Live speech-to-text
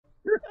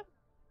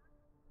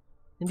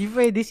Hindi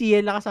pwede, si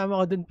Yela kasama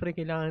ko dun, pre.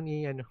 Kailangan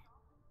ano.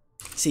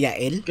 Si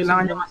Yael?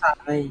 Kailangan niya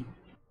masanay.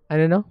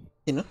 Ano no?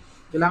 Sino?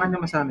 Kailangan niya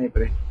masanay,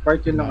 pre.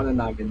 Part yun ng ano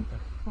namin.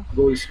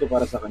 Goals ko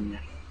para sa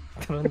kanya.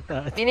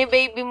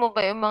 Bini-baby mo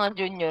ba yung mga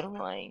junior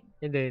mo ay?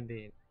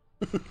 Hindi.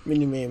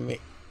 Minimeme.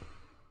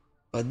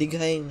 O,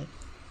 dighay na.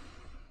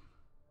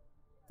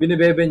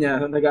 Binibebe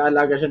niya,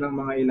 nag-aalaga siya ng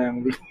mga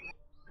ilang week.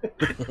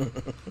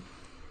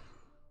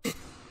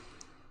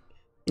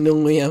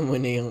 Inunguya mo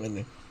na yung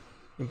ano,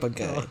 yung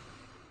pagkain.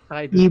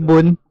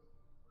 Ibon.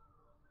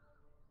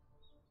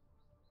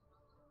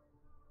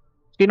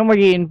 Sino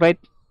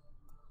mag-i-invite?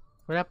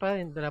 Wala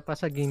pa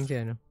sa game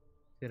siya, no?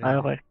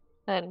 Okay.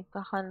 Sorry,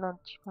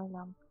 kaka-launch pa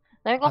lang.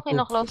 Dami ko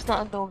kino-close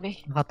na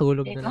Adobe.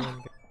 Nakatulog na naman.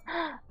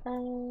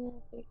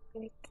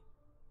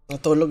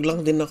 Natulog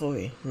lang din ako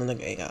eh.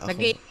 Nag-aya ako.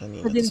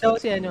 Nag-aya din daw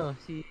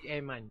si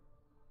Eman.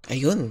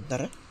 Ayun,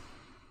 tara.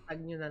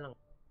 Tag nyo na lang.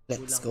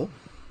 Let's go.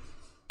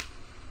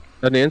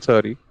 Ano yan?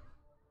 Sorry.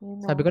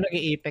 Sabi ko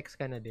nag-i-apex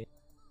ka na din.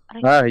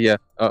 Yeah.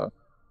 Oo.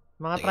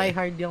 Mga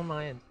try-hard yung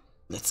mga yan.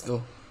 Let's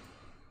go.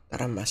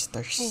 Tara,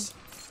 masters.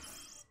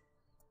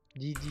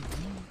 GGG.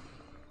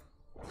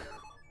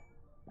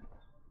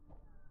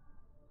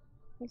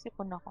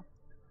 Isipon ako.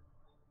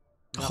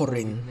 Ako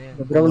rin.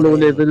 Sobrang low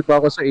level pa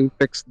ako sa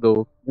Apex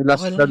though. Yung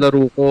last na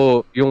laro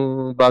ko,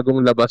 yung bagong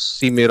labas,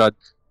 si Mirad.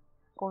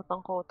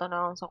 Kotang-kota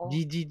na ako sa ko.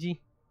 GGG.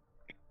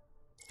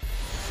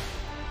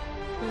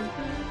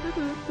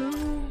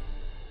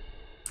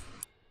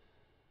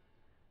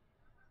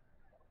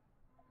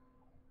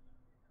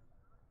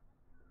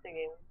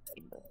 Sige.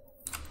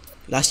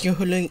 Last yung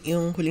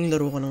huling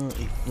laro ko ng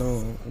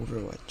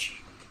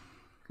Overwatch.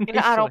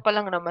 Ilang araw pa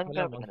lang naman.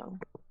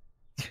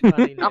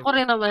 Ako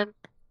rin naman.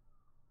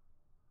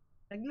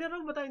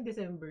 Naglaro ba tayong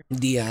December?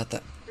 Hindi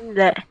yata.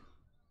 Hindi.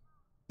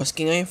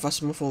 Maski nga yung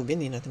Phasmophobia,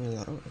 hindi natin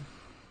nalaro.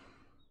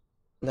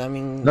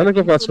 Daming...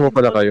 Nagka-Phasmo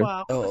pala kayo?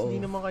 Oo.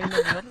 Hindi naman kayo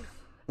naglaro.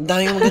 Ang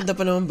daming maganda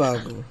pa naman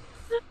bago.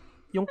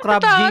 Yung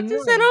crab game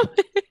mo.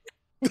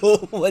 Go,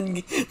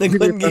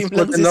 nag-one game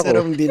lang si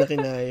Serum, hindi na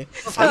kinaya.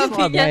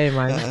 Sabi niya.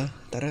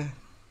 Tara.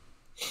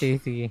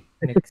 Sige.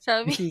 Next.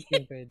 Sabi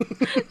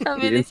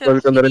ni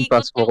Serum,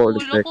 sinikot yung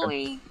ulo ko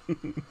eh.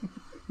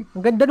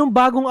 Ang ganda nung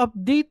bagong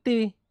update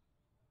eh.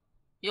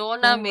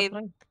 Yung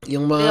namin.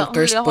 Yung mga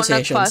cursed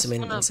possessions,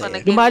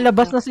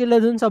 lumalabas na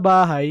sila dun sa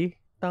bahay.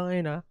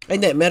 Tangay na. Ay,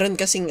 hindi. Meron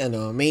kasing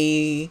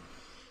may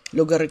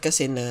lugar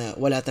kasi na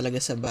wala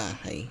talaga sa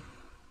bahay.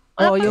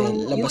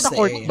 Yung sa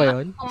court ba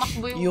yun?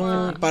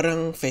 Yung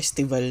parang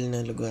festival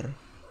na lugar.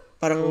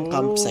 Parang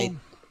campsite.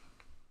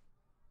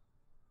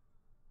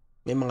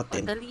 May mga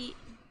tent.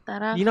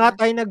 Tara. Hindi na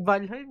tayo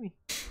nag-Valheim eh.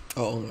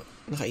 Oo nga.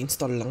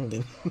 Naka-install lang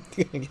din.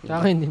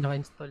 Sa akin hindi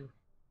naka-install.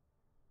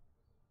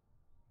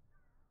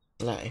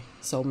 Wala eh.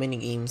 So many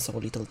games, so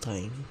little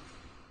time.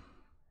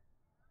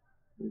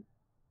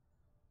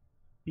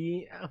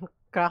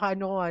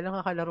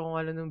 Kakalaro ko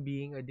nga lang ng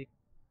Being Addict.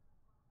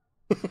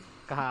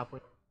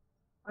 Kahapon.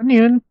 Ano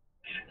yun?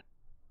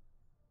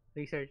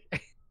 Research.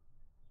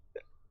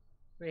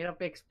 Mahirap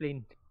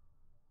i-explain.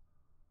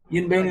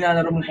 Yun ba yung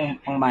nilalaro mo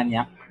pang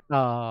maniac?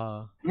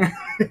 Oo.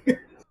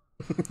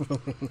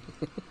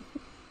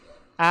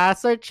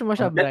 Search mo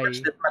siya, Bray.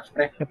 Deathmatch,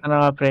 pre. Ito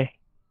na nga, pre.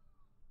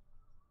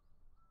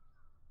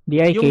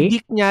 DIK? Yung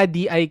dick niya,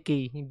 DIK,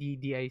 hindi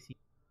DIC.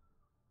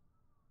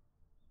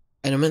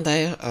 Ano man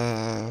tayo?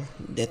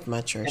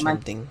 Deathmatch or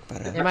something.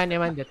 Para...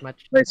 Eman,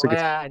 deathmatch. Nice,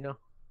 kaya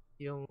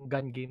yung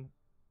gun game.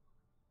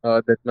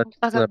 Deathmatch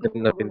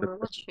natin.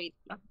 Wait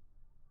lang.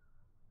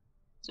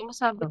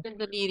 Sumasabot yung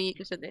daliri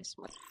ko sa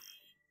deathmatch.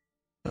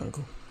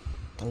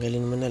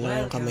 Tanggalin mo na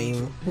lang yung kamay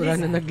mo.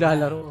 Wala na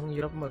naglalaro. Ang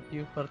hirap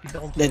mag-view.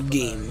 Partida kong Dead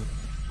game.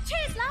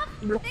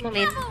 Block na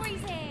rin.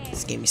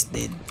 This game is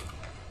dead.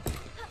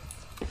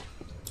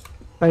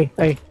 Ay.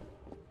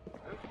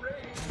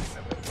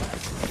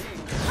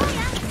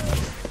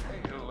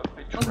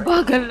 Ang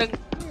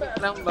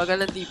bagal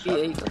ng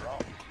DPA ko.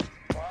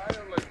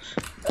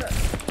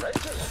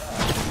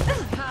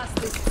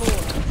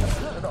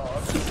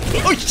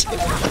 Oh shit!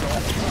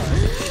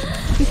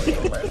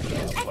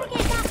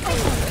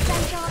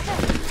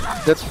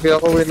 That's me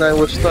ako when I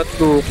was not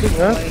looking,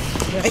 ha?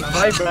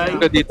 Ay,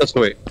 Ka dito,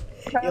 Sway.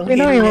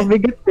 Yung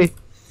mabigat eh.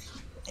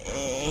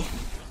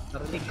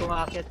 narinig ko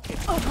maakyat eh.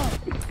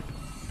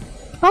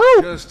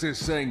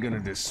 Justice ain't gonna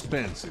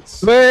dispense it.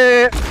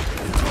 Sway!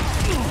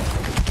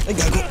 Ay,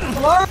 gago.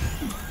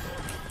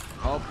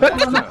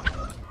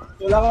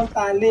 Wala kang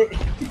tali.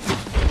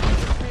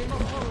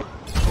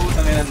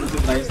 Putang ina nito,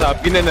 Brian.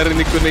 Sabi na,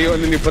 narinig ko na yung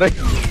ano ni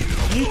Brian.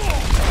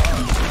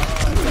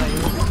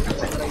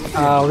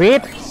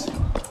 Wait.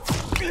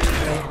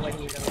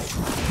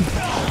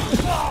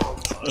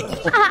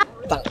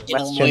 Tangin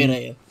ang Moira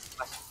yun.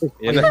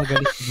 Yan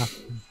na.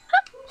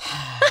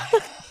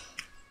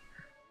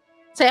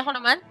 Saya ko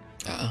naman?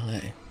 Oo nga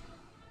eh.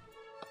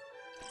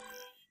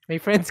 May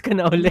friends ka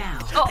na ulit.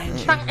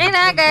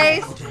 Tangina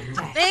guys.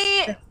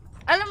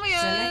 Alam mo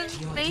yun,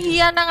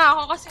 nahihiya na nga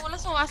ako kasi wala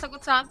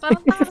sumasagot sa akin.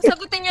 Parang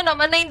sagutin nyo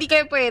naman na hindi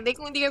kayo pwede.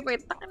 Kung hindi kayo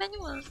pwede, takina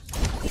nyo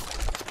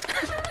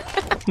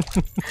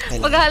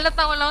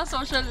Maghalata mo lang ang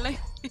social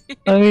life.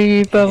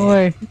 Nakikita ko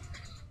eh.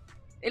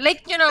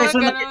 I-like nyo naman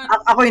ganun.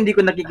 Ako hindi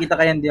ko nakikita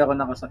kaya hindi ako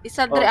nakasama.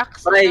 Isa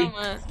reacts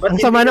naman.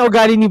 Ang sama na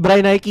ugali ni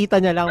Brian,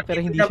 nakikita niya lang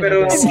pero hindi siya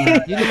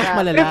nag-scene. Yun yung mas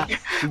malala.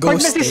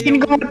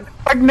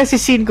 Pag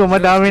nasisin ko,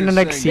 madami na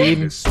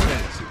nag-scene.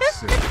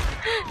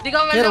 Di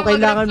ka man Pero lang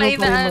kailangan mo mag-reply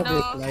pa na rin ano.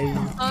 mag-reply.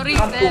 Sorry,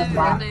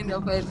 hindi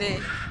ko pwede.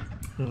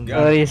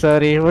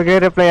 Sorry.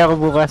 Mag-reply ako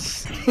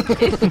bukas.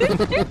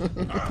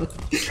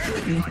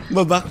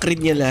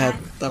 Babackread niya lahat.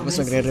 Tapos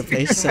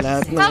magre-reply sa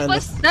lahat ng ano.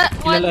 Tapos,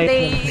 one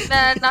day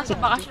na nasa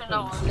bakasyon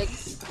ako, like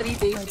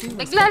 3 days,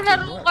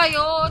 naglalaro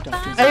kayo.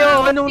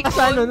 Ayo, anong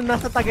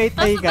nasa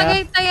Tagaytay Nasa ka?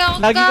 Tagaytay ako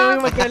Lagi kami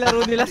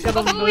magkalaro nila sa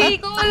Pag-uwi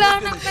ko, wala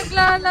nang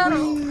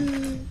naglalaro.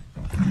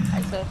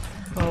 Ay, sir.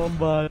 Oh,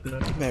 bata.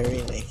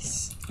 Very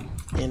nice.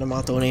 Yan ang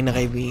mga tunay na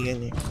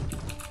kaibigan eh.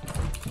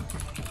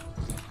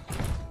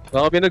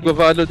 Baka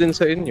pinagbavalue din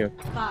sa inyo.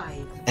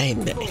 Ay,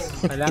 hindi.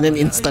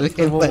 Inan-install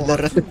ko yung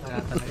Valorant.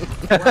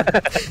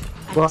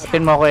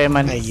 Buhatin mo ako,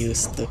 Eman. I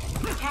used to.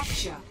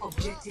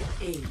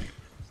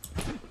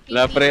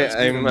 Wala pre,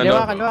 I'm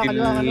Kaliwa.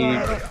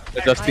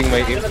 adjusting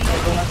my aim.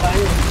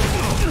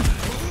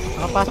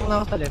 Nakapasok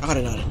na ako sa left. Ako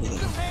rin.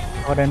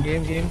 Ako rin.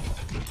 Game.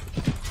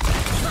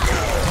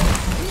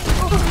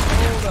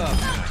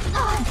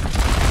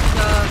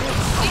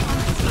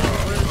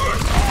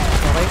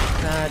 Okay,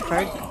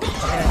 na-charge.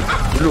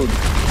 Blood.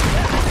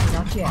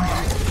 Okay.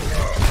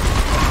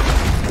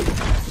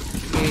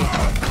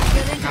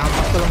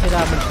 Nakapas ko lang sila.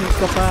 Mag-shoot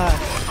ka pa.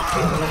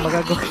 Walang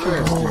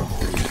magagawa mo.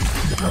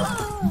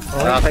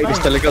 Nakakainis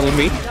talagang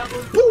mate.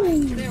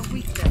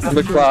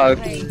 Nagpa...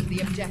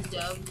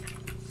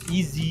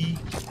 Easy.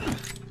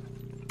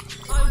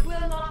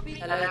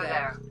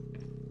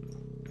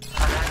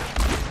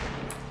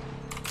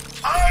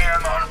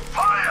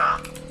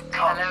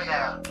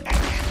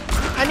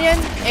 Ano yan?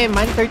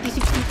 Eman?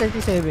 3060,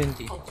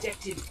 3070.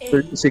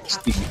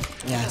 3060.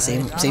 Yeah,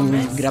 same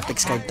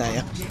graphics card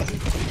tayo.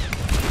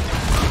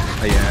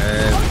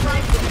 Ayan.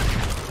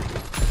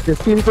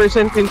 15%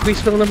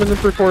 increase lang naman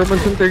ng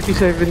performance ng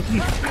 3070.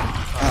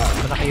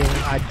 Malaki yung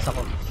ads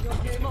ako.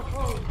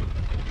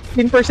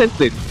 15%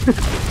 din.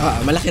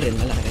 Malaki rin.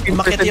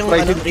 Umakit yung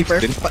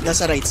repair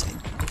nasa right side.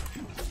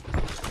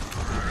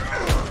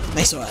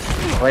 Nice one.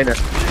 Okay na.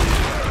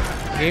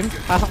 Game?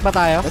 Pasok ba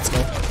tayo? Let's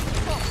go.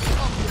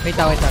 Wait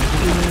lang.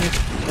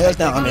 Wait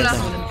na kami.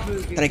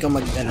 Try ko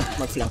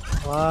mag-flank.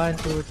 1,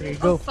 2,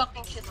 3, go.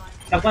 Fucking shit.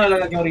 Saan ko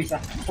nalagag yung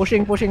Risa?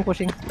 Pushing.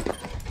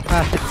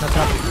 Ah, shit,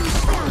 na-trap.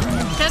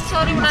 Shit,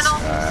 sorry, wala na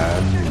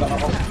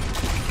ako.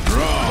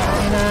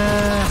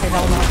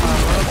 Kailangan ko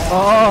makapagod.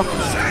 Oo,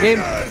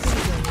 game.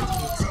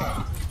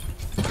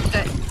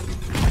 Okay.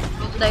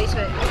 Don't die,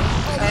 sir.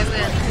 Kaya mo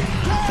yan.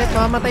 Shit,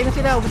 mamamatay na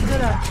sila. Ubus na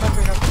sila.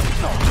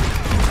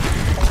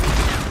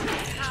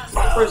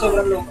 First,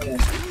 sobrang long ko yan.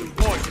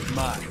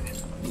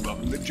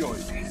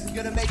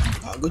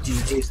 Good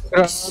GG.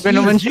 Grabe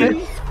naman siya.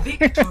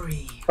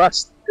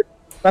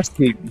 Fast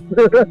game.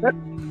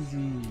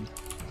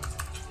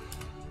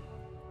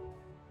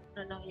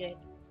 Ano yan?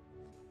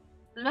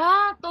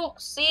 La,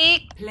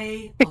 toxic!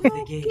 Play of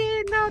the game.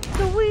 Get out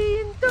the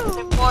window.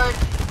 Report.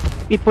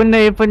 Ipon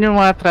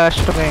yung mga trash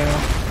to kayo.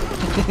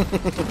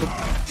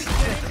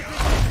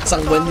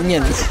 Isang buwan din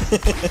yan.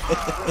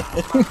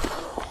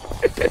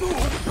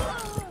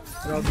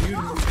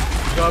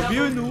 Grabe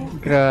yun, no?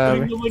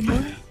 Grabe.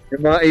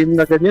 Yung mga aim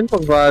na ganyan,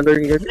 pag valor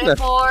yung ganyan.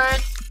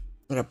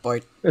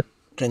 Report.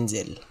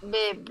 Renzel.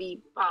 Baby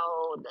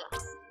powder.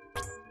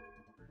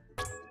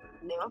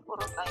 Di ba?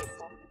 Puro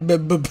typo.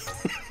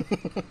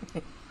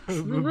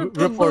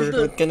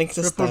 Report. Connect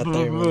sa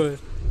starter mo.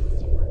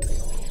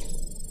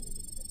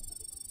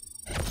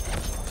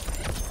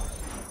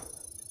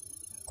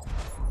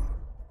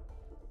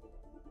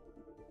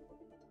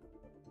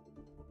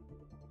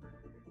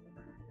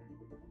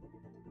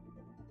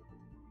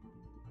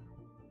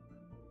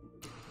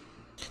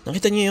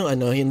 Nakita niyo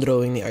yung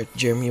drawing ni Art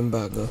Germ, yung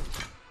bago.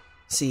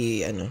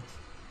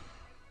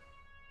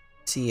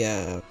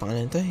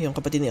 Pangalan to? Yung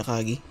kapatid ni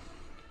Akagi.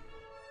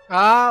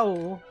 Ah,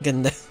 oo.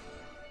 Ganda.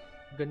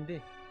 Ganda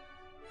eh.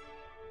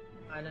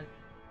 Alan.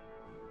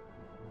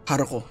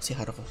 Haruko. Si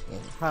Haruko.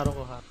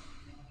 Haruko.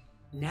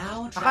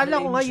 Now,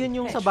 Akala ko nga yun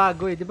yung sa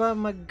bago eh. Di ba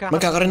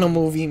magkakaroon ng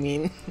movie,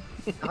 min?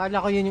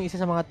 Akala ko yun yung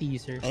isa sa mga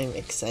teaser. I'm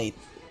excited.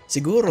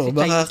 Siguro, Kasi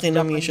baka Chinese,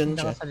 kinomission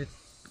siya. nakasalit.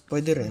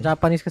 Pwede rin.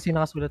 Japanese kasi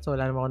nakasulat so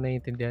wala naman ako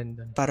naiintindihan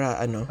doon. Para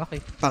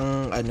Okay.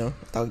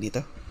 tawag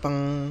dito?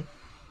 Pang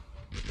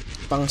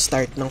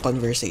start ng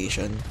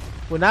conversation.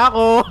 Una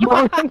ako!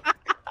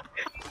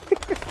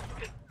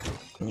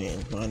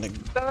 Ngayon, mga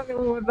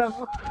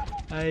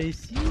I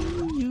see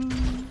you.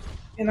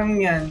 Yan ang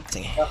yan.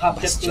 Sige.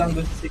 Kakapchat ko lang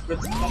dun sa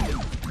secrets natin.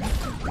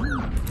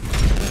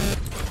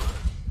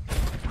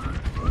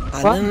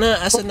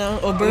 Asa na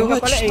ang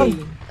Overwatch? Pala eh.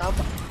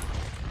 Tama.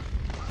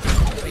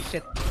 Ay,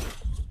 shit.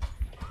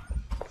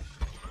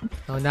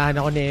 Naunahan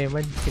ako ni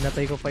Eman.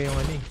 Pinatay ko pa yung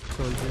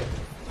soldier.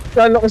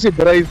 Kala ko si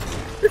Drive.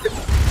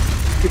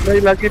 Si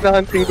Drive lagi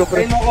na-hunting ko,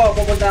 pre. Try mo ko,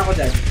 pupunta ako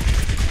dyan.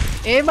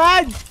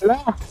 Man! Wala.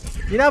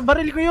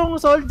 Binabaril ko yung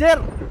soldier!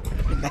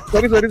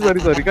 Sorry.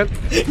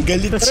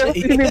 Galit siya eh.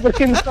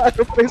 Tinibrahin sa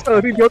ano, pre,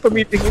 sorry, di ako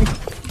tumitingin.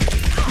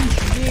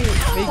 Hindi,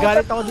 may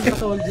galit ako dun sa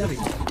soldier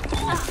eh.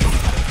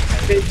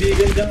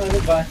 Kaibigan dyan, ano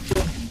ba?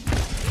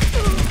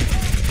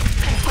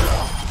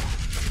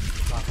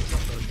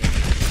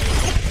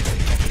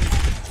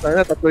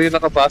 Sana, tatlo yung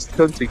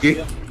nakabastion,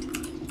 sige.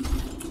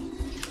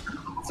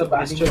 Sa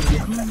Bastion.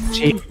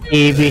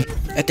 TV.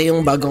 Ito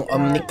yung bagong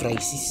Omni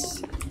Crisis.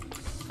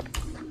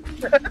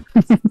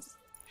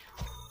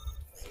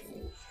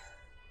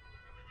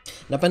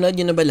 Napanood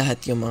nyo na ba lahat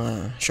yung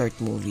mga short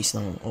movies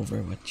ng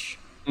Overwatch?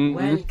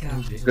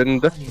 Welcome.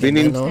 Ganda.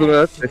 Bininto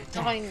na natin.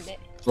 Ako hindi.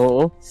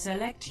 Oo.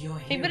 Select your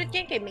hero. Favorite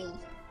yan kay May.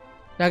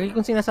 Lagi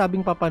kong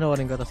sinasabing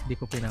papanoorin ko tapos hindi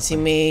ko pinapanood. Si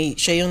May,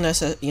 siya yung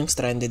yung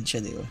stranded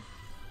siya, di ba?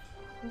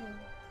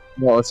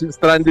 Oo,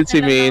 stranded si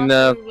May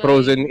na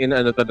frozen in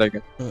ano talaga.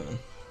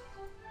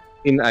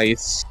 In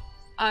ice.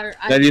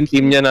 Dahil yung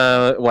team niya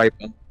na wipe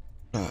out.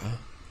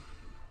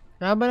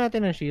 Ah. ba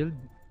natin ng shield?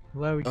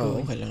 Where are we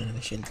Oo, going? kailangan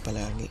na shield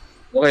palagi.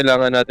 O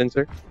kailangan natin,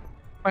 sir?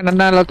 Pag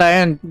nanalo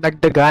tayo,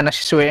 nagdaga na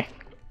si Sue.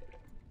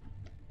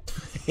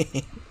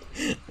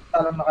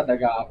 Parang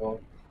nakadaga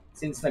ako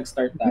since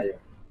nag-start tayo.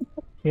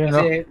 Yun,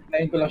 no? Kasi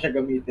ngayon ko lang siya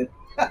gamitin.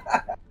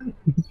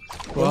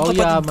 Wow, Yung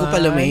kapatid ko yaman.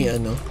 pala may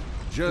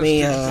Just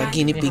may a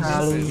guinea pig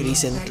Halloween.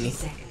 recently.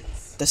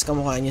 Tapos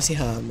kamukha niya si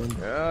Hammond.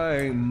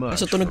 I must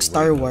Kaso tunog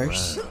Star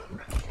Wars.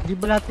 Di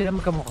ba lahat sila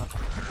magkamukha?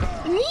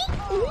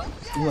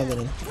 Yung mga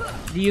ganun.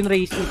 Di yun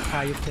racist,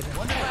 hayop sila.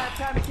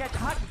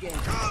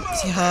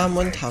 Si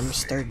Hammond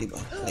hamster, di ba?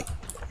 Like,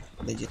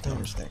 legit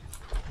hamster.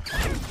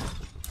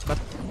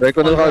 Try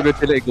ko na kagad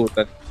sila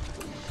ikutan.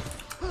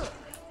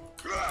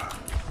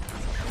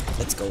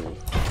 Let's go.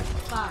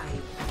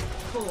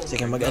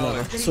 Sige, mag-ano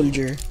ka.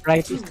 Soldier.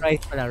 Rice is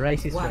rice pala,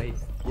 rice is rice.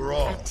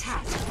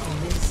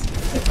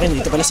 Ay,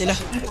 dito pala sila.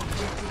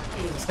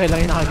 Kaya lang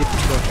yung nakagit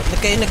ko.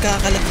 Kayo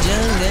nagkakalat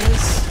dyan,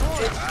 guys.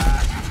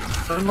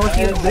 One more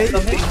shield break.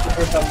 Something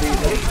for some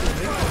reason.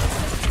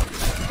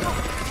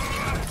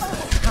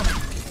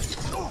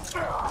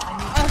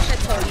 Oh shit,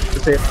 sorry.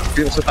 Kasi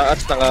yung sa taas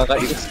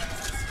nakakainis.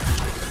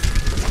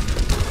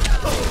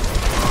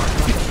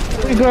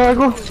 Ay,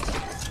 gago.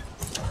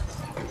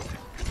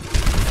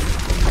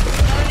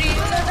 Sorry,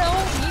 wala na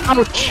ako.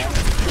 Ouch.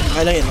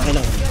 Okay lang yun, okay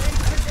lang.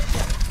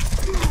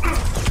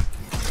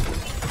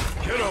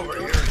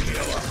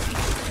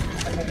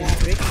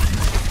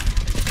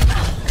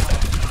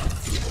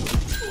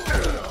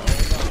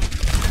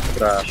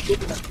 Grabe.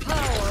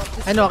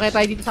 Ano, kaya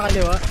tayo dito sa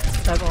kaliwa.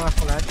 Sabi ko nga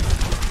flat.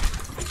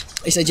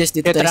 I suggest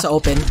dito tayo sa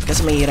open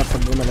kasi mahirap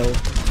pag gumalaw.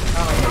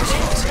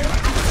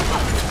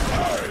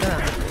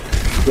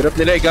 Hirap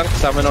nila igang,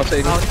 kasama na ako sa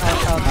inyo.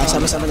 Ah,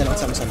 sama-sama na lang,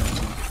 sama-sama.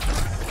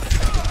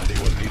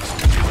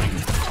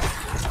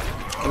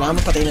 Kailangan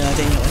mapatay na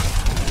natin yun.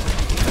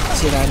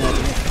 Siraan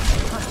natin yun.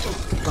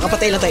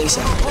 Makapatay lang tayo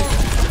isa.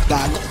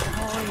 Gago.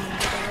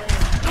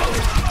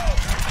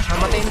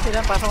 Namatayin sila,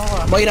 pasok ako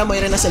ah.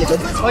 Moira na sa likod.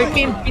 Oy,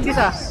 pin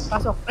isa.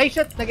 Pasok. Ay,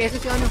 shit,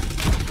 nag-SS yung ano.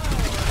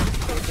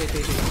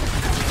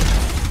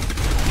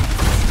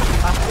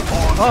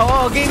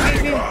 Oo, game.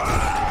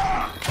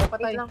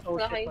 Patay. Oh,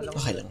 shit, wala.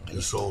 Okay lang.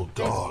 This old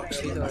dog's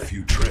learned a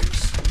few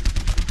tricks.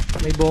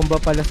 May bomba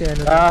pala si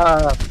ano.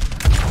 Ah,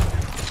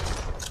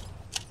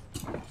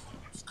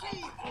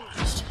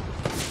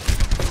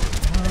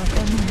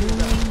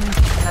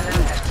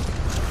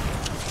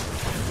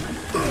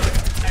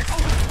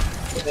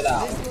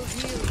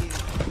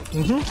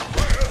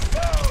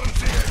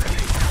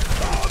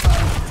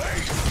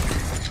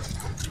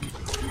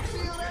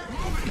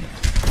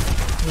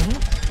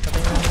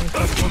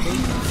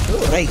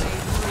 Oh, Ray.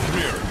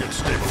 Here, get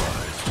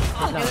stabilized.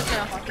 Meron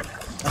sila ako.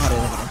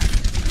 Nakaroon ako.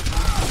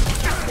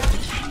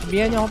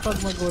 Bihan niyo ako pag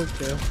mag-gold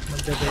kayo.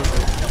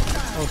 Magda-divert.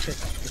 Oh shit.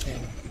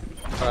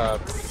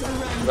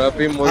 grabe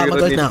yung Ah, Moira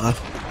mag-ult nila. na ka.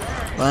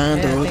 1,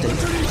 2,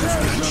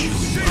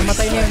 3.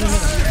 Namatay niya yung ano.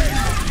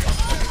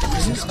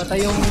 Patay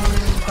yung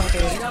isang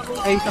carry.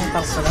 Ay, isang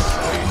tank pala.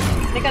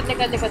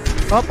 Likod.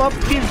 Hop.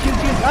 Shield.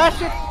 Ah,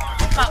 shit.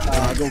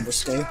 Gago,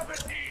 boss kayo.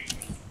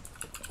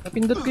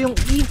 Napindot ko yung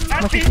E.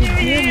 Masisig ko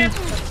yun eh.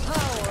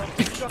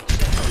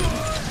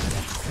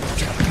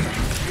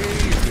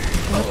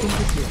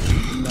 Napindot yun.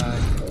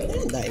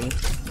 Daing.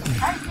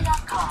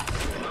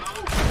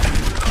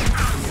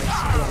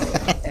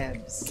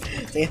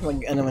 Sige,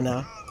 ano man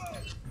ako.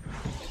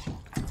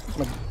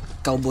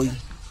 Mag-cowboy.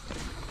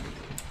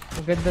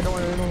 Ang ganda nung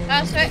ano nung...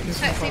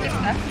 Phoenix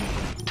ka?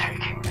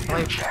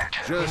 Okay.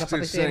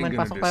 Justice si ain't Eman,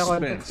 gonna pasok tayo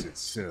konti. dispense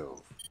itself.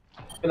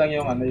 Ito lang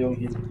yung ano, yung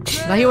heal.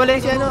 Nahiwalay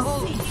si ano.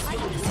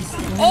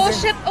 Oh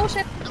shit.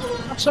 Shit,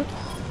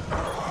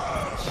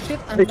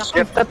 ang laki.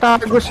 Shit,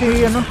 tatago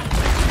si, ano,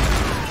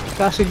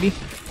 Cassidy.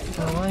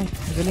 Okay,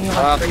 galing yung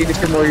Nakakainis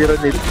yung Moira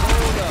nila.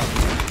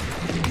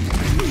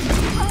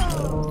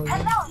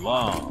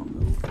 Long.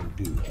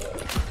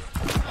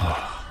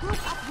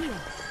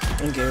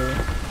 Thank you.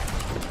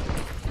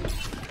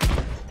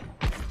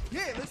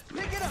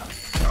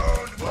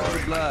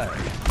 Good luck.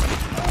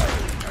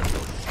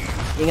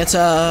 Ingat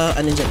sa,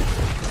 ano dyan.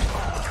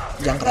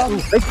 Junkrat.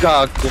 Ay,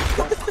 gago.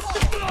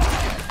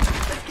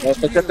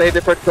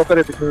 Pagka-teleport ko pa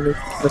rin,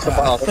 nasa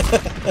pa ako.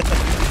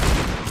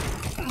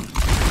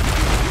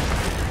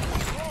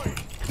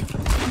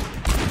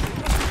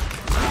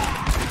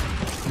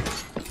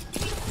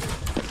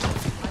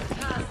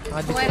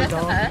 Kumain na sa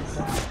taas.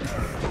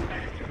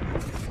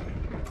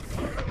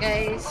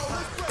 Guys,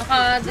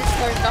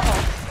 naka-discord ako.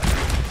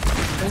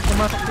 Ay,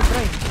 pumasok si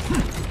Try.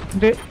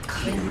 Hindi.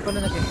 Ay, hindi pala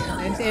natin.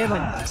 Ayun si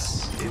Evan.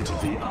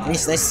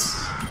 Nice, nice.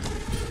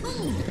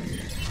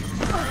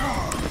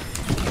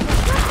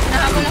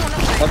 Nahabol ako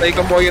ng Patay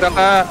ka, Moira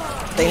ka.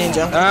 Tayo na yung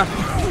junk. Ah,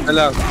 na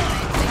lang.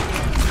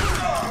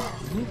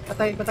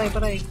 Patay, patay,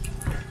 patay.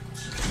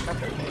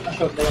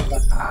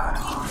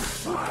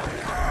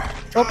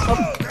 Op,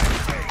 op.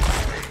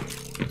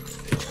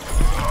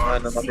 Ah,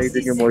 namatay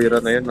din yung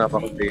Moira na yun,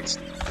 napaka-base.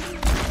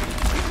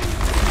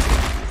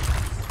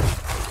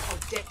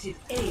 Objective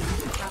A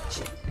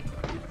captured.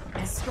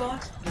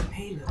 Escort the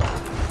payload.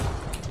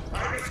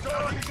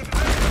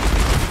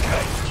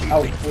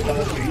 Ow, puta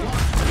na siya.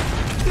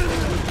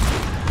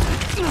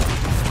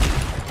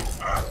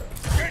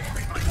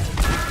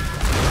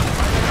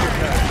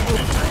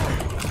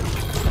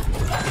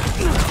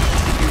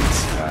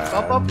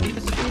 Op, op. Dito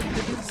si Steve.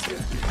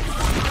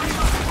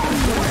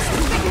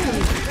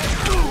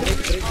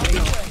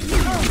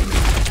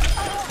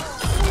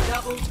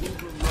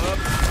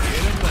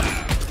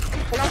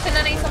 Kulang sila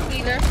ng isang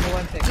killer.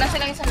 Wala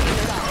silang isang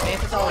killer.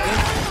 Ito sa Owen.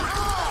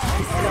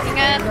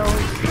 Ingat.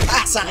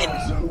 Ah, sa akin.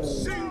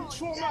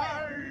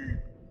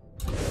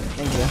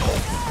 Thank you.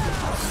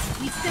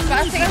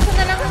 Paasikaso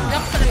na lang ang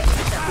jump talaga.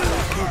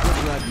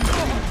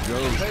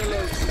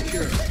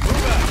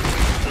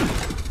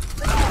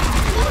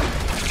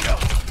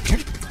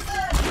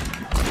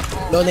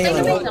 Low na yung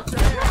ano.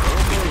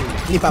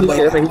 Hindi pa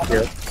boy. Right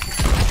here.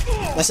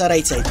 Nasa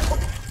right side.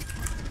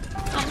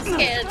 I'm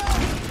scared.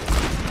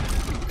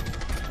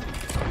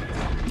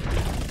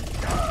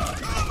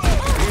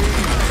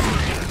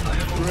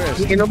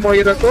 Ino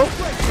Moira to?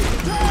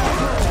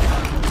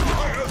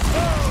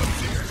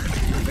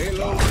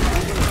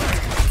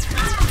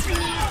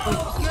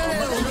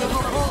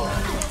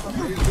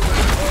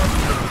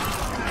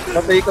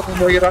 Patay ka kung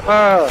Moira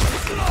ka.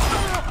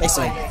 Nice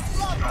one.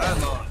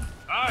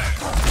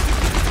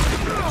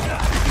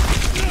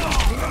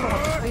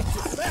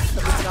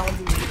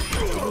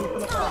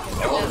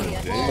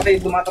 Okay,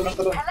 dumatalong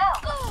talong.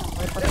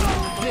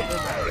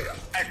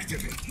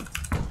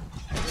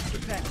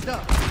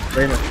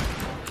 Ayun na.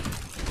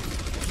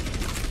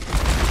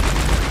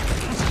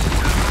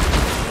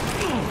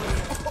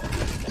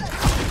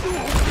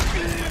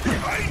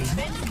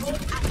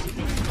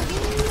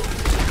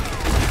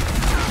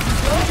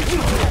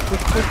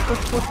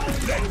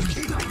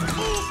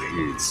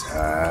 It's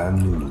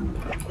Hanu.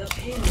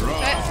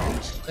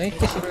 Ay,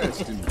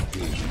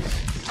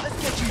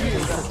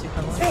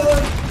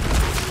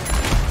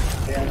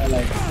 Kaya na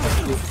like.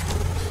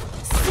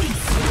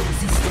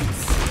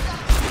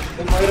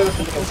 Kung mayroon na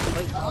sa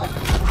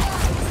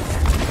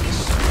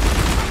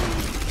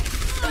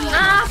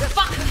Ah,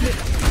 fuck!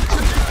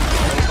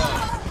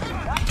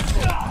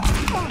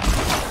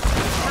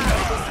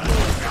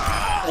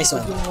 Nice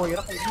one. yung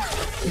Moira kayo.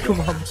 Hindi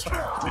kumamsa.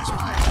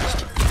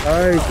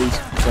 Ay,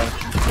 base ka.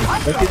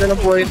 Bakit na lang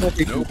buhay mo,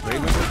 Pico? No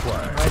payment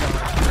required.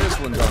 This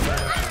one's on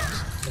that.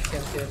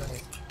 Nagsiyan lang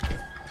eh.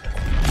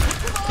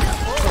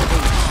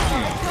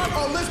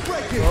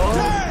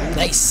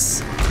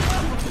 Nice.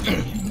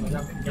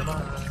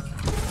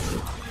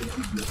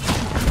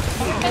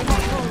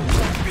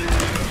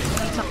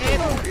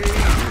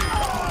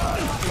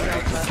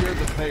 Secure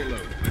the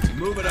payload. Let's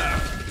move it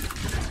out.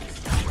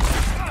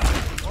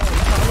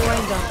 Nakaluwa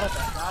yung jump cut.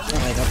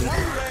 Okay, copy.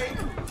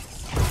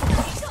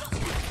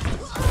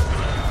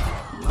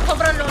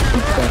 Sobrang low na.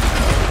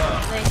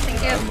 Nice,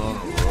 thank you.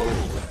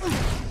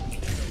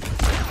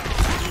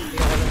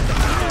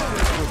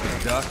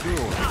 Doctor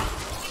order.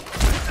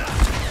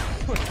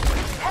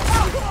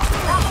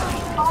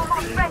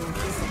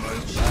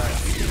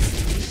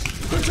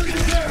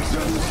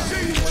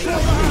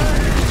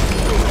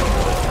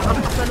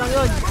 Nakapaksa lang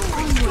yun.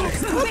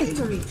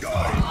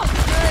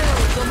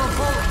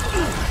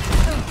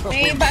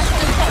 May baso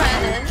sa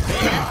kanan.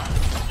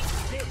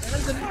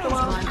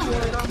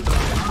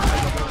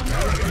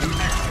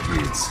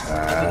 It's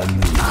Hanu.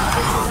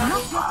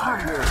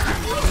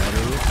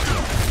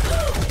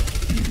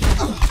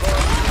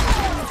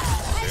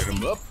 Set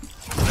him up.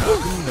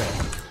 Knock him down.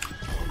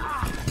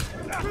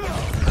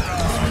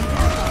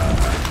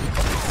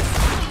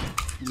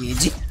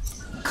 GG.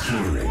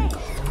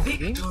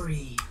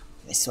 Victory.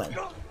 Nice one.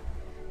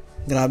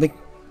 Grabe.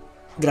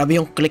 Grabe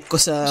yung click ko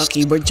sa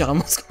keyboard tsaka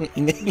mouse kong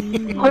ingay.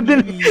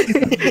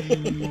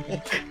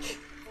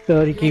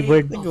 Sorry,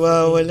 keyboard.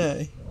 Nagwawala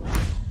eh.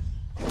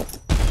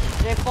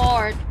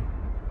 Report.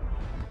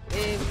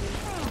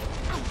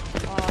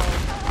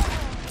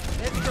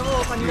 Let's go.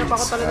 Kanina pa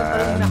ako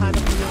talagang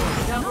hinahanap nyo.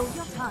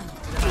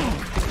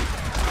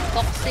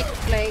 Toxic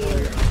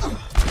player.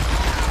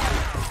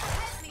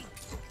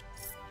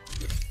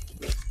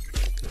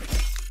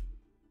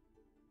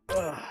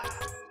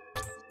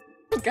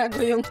 Gago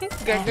yung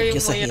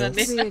Kesa Moira heals.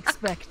 nila.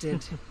 expected.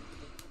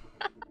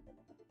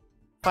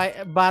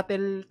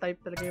 Battle type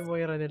talaga yung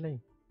Moira nila eh.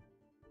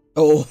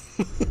 Oo.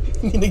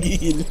 Hindi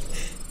nag-heal.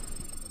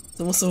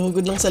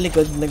 Sumusugod lang sa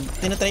likod.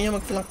 Tinatry niya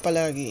mag-flank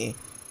palagi eh.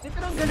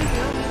 Pero ang galing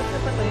yun. Hindi ko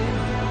patayin.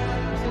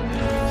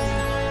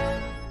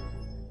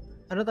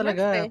 Ano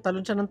talaga,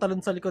 talon siya ng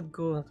talon sa likod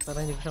ko.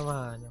 Parang hindi ko siya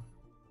mahanap.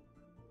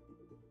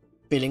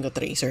 Feeling ko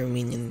Tracer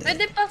minion din.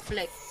 Pwede pa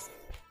flex.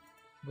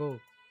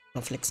 Go.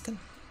 Ma-flex ka.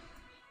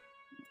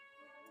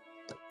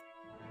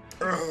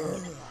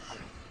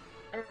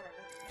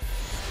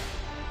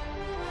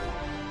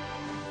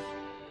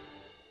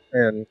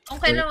 Ayan. Kung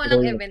kailan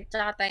walang event,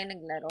 tsaka tayo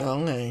naglaro. Oo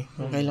nga eh.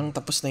 Okay lang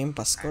tapos na yung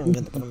Pasko. Ang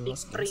ganda pa ng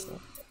Pasko.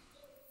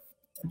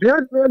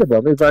 Ano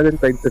ba? May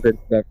Valentine's event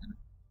na.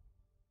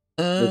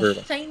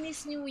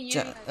 Chinese New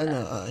Year.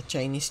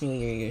 Chinese New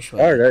Year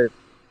usually. Alright.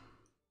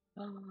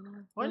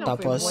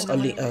 Tapos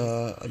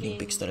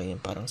Olympics talaga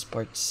yung parang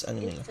sports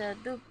nila.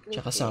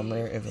 Tsaka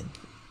summer event.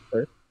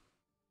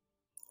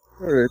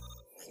 Alright.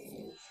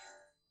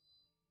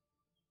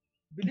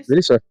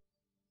 Bilis ah.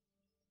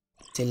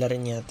 Sila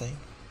rin yata eh.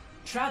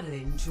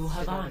 Traveling to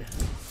Havana.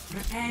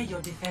 Prepare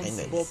your Ay,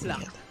 defenses.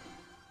 hindi yata.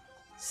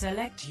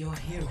 Select your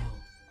hero.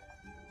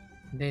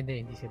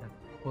 Hindi sila.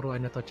 Puro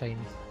ano to,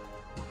 Chinese.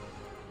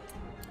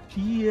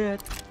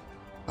 Shit!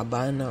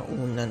 Habana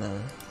una ng...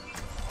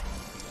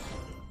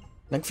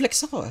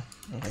 Nag-flex ako ah.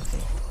 Okay.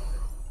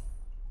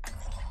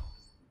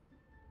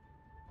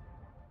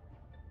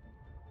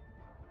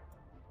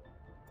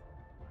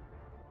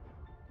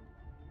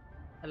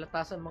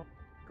 Halatasan mo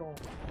kung...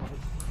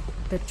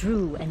 The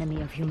true enemy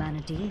of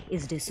humanity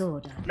is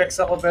disorder. Flex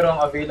ako pero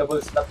ang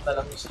available slot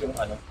na lang is yung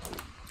ano.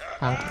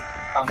 Tank.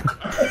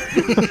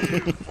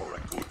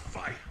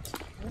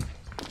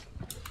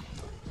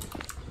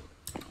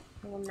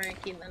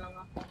 Murky na lang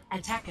ako.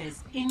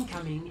 Attackers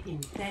incoming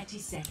in 30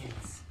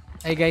 seconds.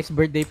 Ay guys,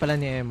 birthday pala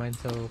ni Eman.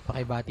 So,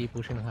 pakibati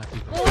po siya ng happy.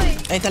 Uy!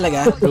 Ay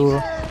talaga?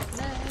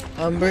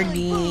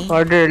 Birdie.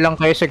 Order lang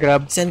kayo sa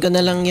Grab. Send ko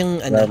na lang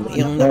yung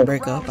yung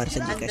number ko para sa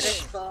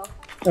Gcash.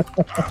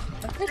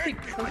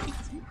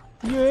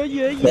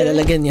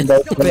 Nilalagyan yan.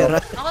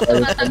 Pera. Ako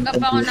tumatanggap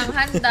ako ng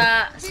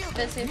handa,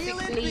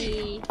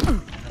 specifically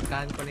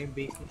Nagkaan ko na yung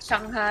base.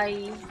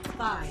 Shanghai.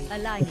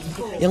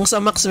 Yung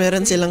sa Max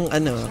meron silang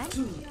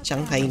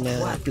Shanghai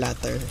na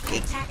platter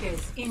cake.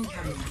 Attackers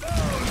incoming.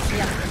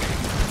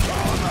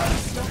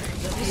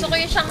 Gusto ko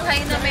yung Shanghai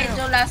na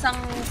medyo lasang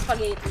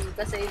spaghetti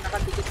kasi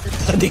nakadikit sa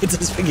Nakadikit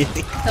sa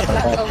spaghetti. sa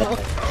plato mo.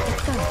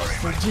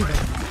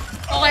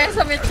 O kaya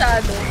sa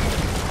mechado.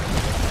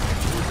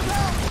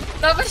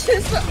 Tapos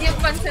yung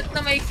pancit na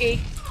may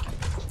cake.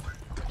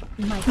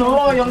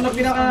 No, yung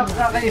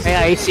pinakakaisip.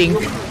 May icing.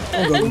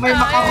 Yung may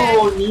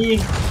macaroni.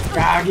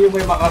 Kagi yung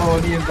may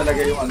macaroni yun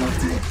talaga yung ano.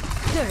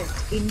 Turret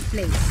in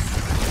place.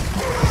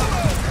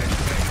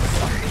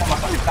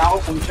 Masakit na ako,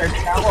 full charge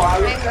na ako.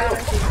 Halos kayo.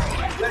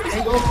 Let's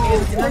go.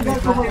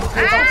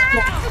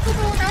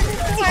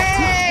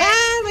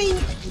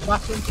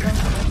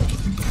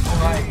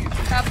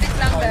 Kapit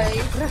lang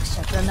guys.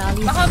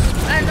 Baka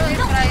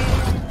i-try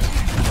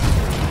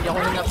Hindi ako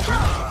na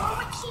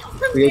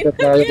Sige,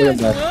 tatrayo ko yung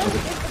last.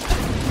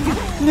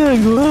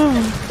 Nagawa.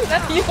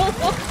 yung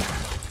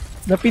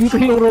Napin ko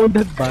yung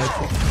rounded bag.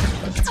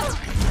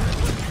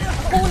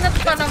 kunat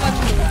pa naman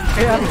mo.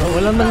 Kaya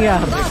walang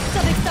nangyari.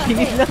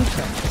 Tingin lang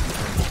siya.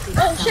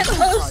 Oh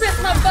shit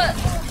na ba?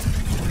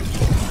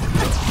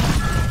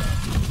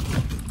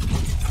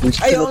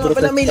 Ay, oo nga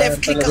pala, may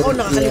left click ako.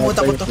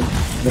 Nakakalimutan ko to.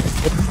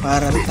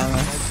 Parang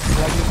tanga.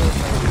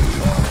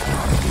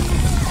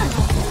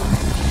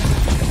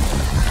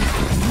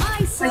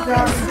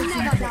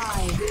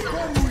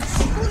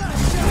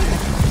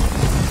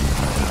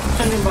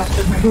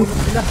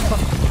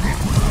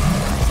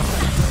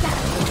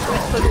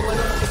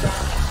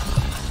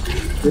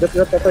 Hirap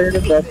pa tayo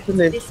ng Boston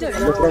eh.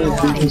 Sobrang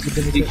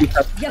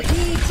bigit-up.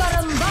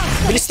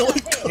 Bilis na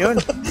ult. Yun.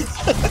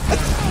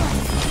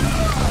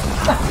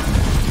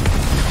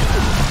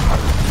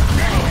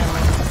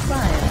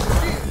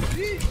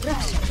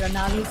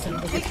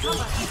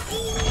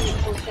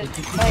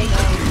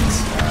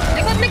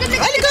 Likod!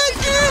 Ay, likod!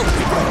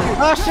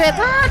 Oh shit!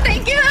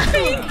 Thank you!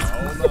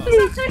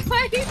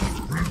 Sacrifice!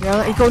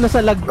 Kaya ikaw na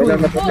sa lag ko.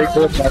 Wala napatay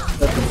ko yung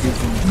Boston.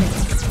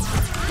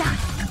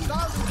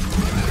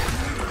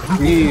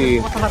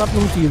 Makaharap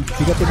ng shield.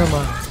 Bigatin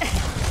naman.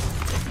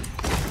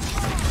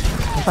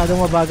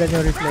 Masyadong mabagal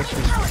yung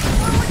reflection.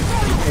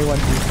 Ay, 1-2.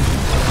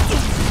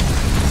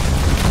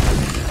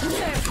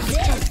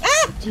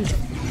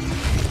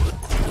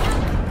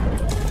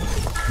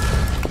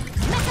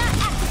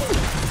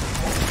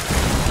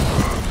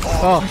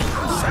 Oh!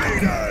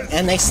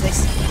 Nice.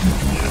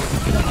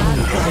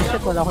 Ay,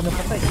 shit, wala ako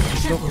napatay.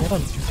 Joke mo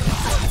ron.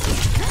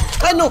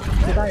 Ano?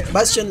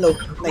 Bastion low.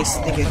 Nice,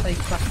 thank you. Patay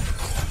pa.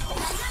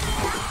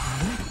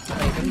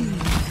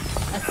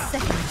 A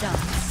second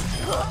chance.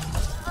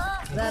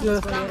 That's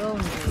for your own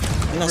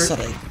good. Nasa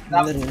right.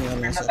 Nasa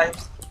Nasa right.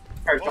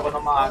 charge ako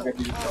ng maaga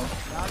dito.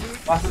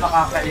 Kaso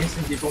nakakainis,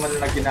 hindi ko man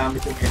lang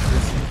ginamit yung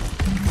SS.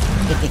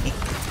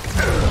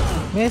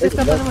 May SS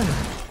na pa naman eh.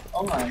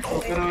 Oo nga,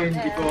 pero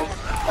hindi ko...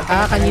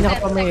 Kanina ka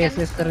pa may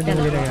SS pero hindi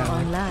mo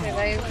nilagay.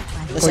 Revive.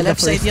 Nasa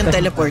left side yung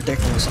teleporter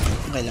kung saan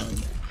kailangan.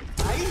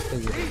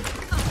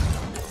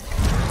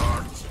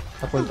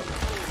 Tapul.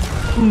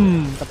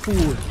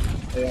 Tapul.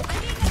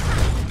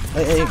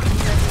 Ay.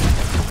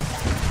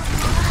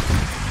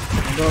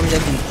 Gawang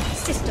dyan.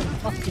 System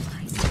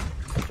optimized.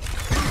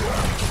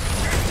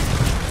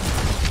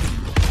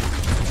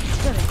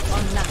 Turret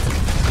online.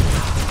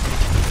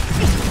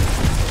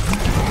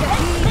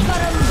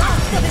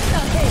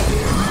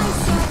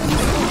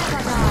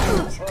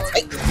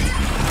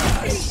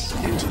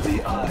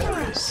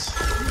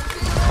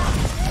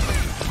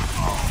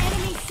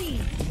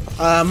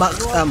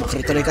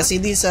 Makrituloy kasi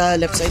di sa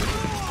left side.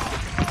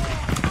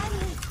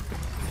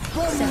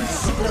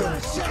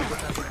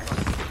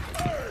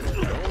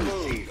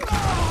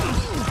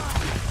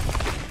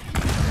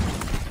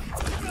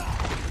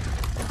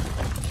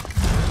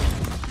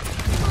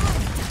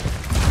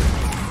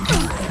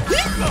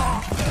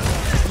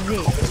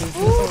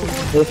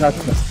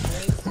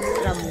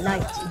 From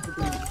light into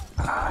the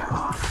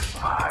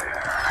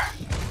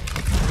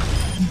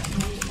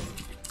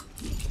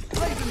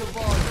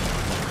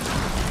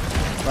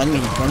One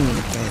minute.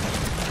 Kaya.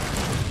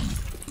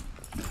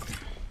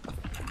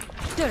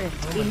 turret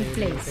in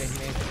place.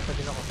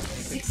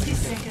 60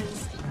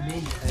 seconds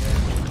remaining.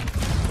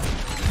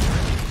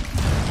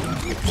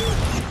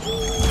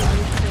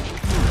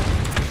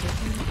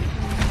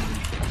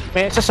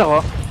 May SS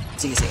ako.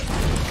 Sige.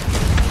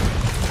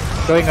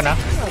 Gawin ko na.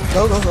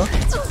 Go.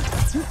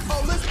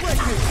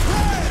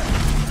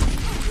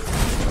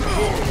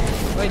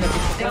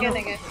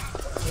 Sige.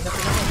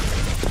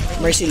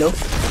 Mercy low.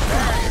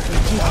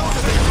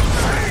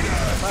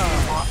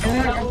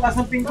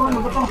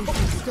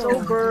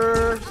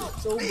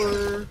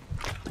 Sober.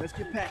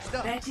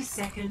 30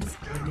 seconds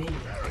remaining.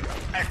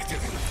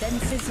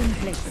 Fences in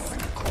place.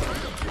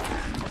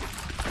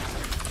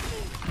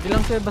 Hindi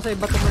lang sa'yo, basta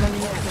iba mo lang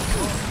yung SS.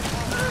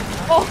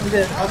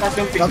 Hindi, matas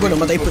yung ping. Gago na,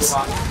 matay pus.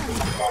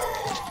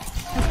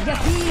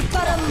 Yahi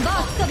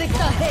parambasta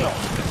viktahe.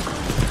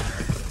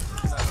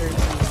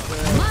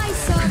 My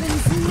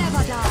servants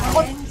never die.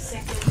 10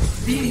 seconds.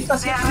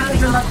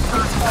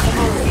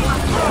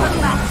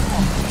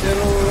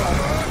 Pero,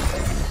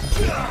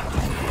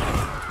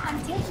 I'm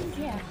taking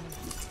care.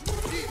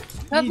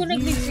 Gago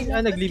nag-leave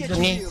sila. Nag-leave na.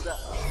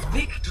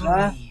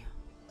 Victory.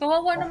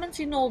 Kawawa naman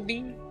si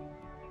Nobi.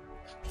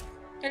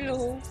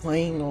 Hello.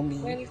 Ay,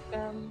 Nobi.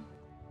 Welcome.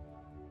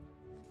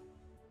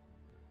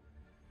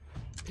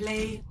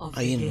 Play of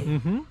the Ayun.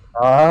 game.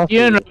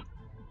 Yun.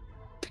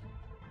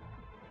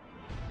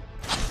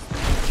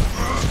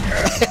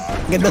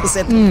 Gandang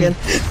setup yan.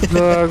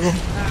 Gago.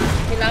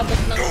 Kilabot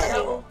ng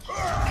tayo.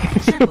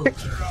 Triple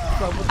kill.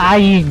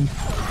 Aying.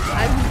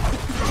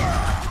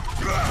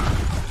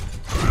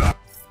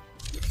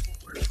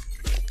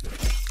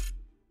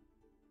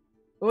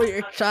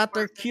 Uy,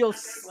 shatter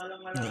kills.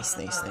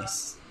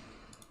 Nice.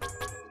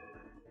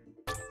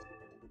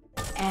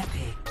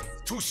 Epic.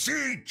 To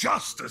see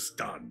justice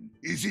done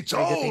is its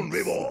own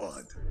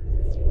reward.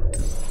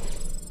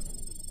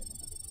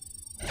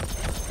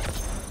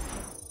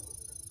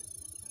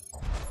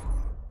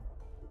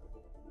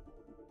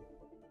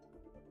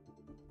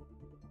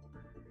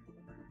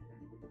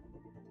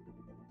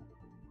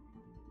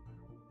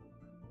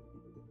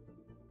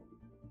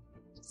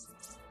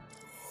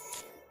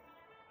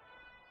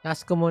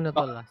 Last ko muna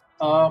to last.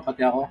 Oo,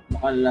 pati ako.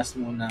 Makalas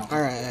muna ako.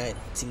 Alright,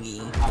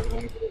 sige.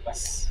 Habang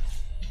bukas.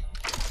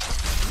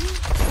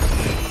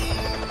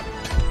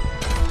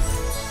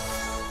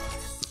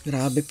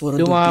 Grabe, puro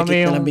Dumami duplicate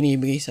na yung- lang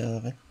binibigay sa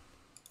akin.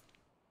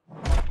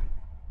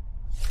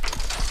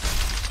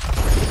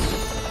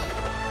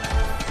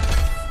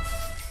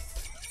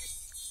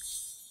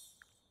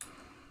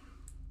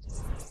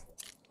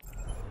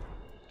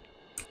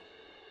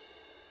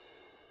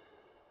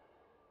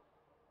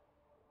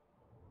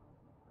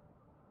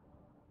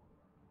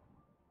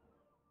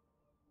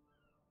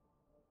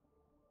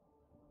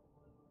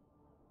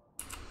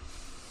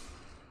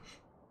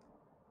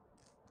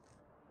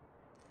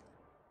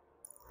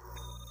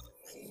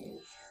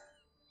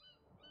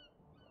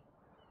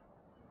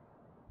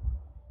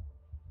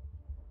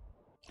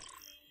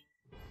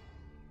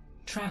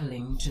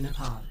 Traveling to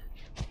Nepal.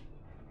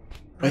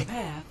 Ay.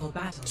 Prepare for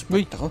battle.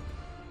 Wait ako.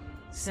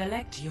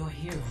 Select your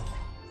hero.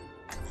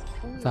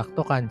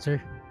 Sakto,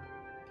 cancer.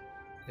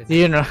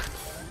 Yun na.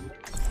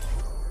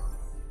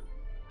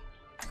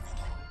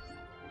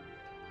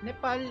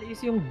 Nepal is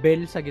yung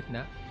bell sa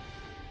gitna.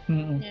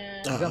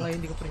 Yeah. Hanggang ngayon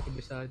hindi ko pa rin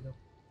kabisado.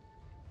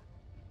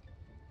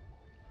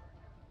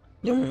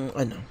 Yung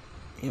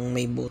yung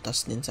may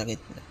butas din sa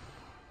gitna.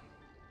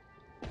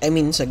 I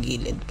mean sa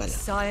gilid pala.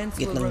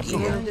 Gitnang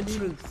gilid. the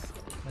truth.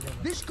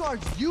 This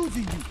card's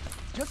using you,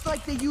 just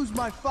like they used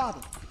my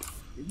father.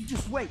 You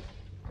just wait.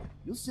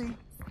 You'll see.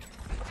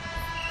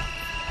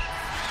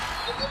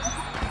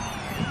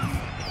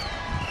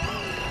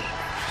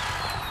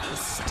 The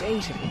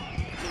state of it.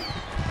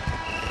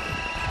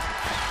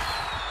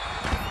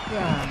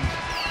 Yan.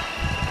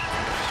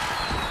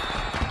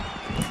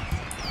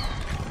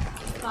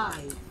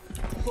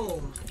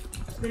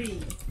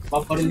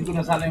 Paparin ko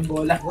na sana yung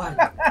bola.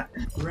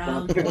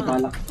 Round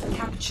 1.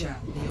 Capture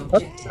the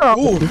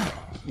objective.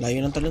 Layo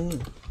ng talon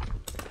nun.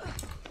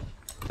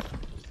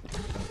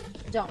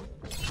 Jump.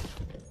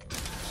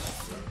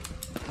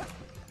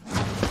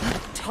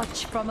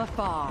 Touch from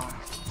afar.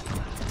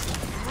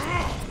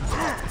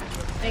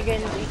 May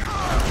Genji.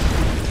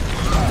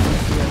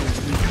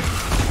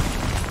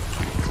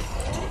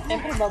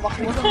 Siyempre, babak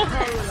mo.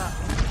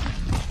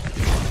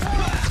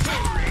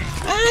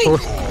 Ay!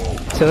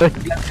 Sorry.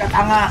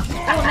 Katanga!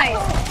 Oh,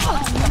 nice.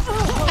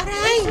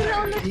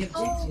 The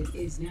objective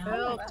is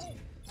now.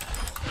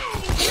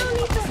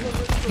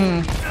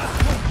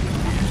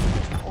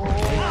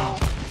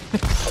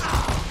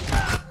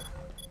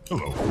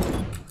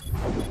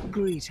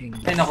 Greetings.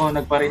 Ay nako,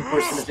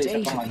 nagpa-reinforce sila sa isa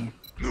pang ano.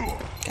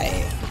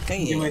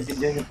 Hindi mo Kaya.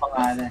 intindihan yung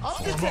pangalan.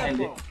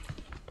 Hindi.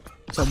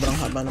 Sobrang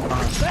haba ng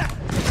pangalan.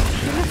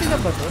 Sila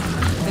ba to?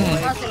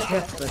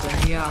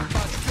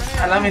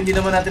 Alam, hindi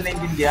naman natin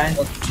naintindihan.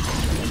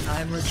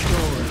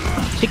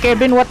 Si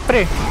Kevin Watt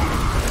pre.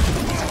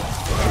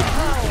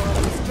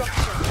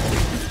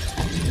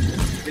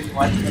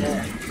 What?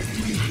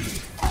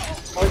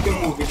 Or yung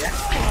movie niya?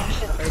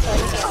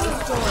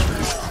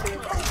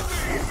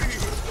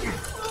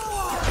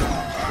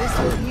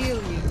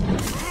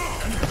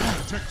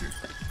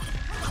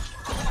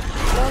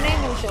 Low na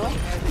yung Lucio.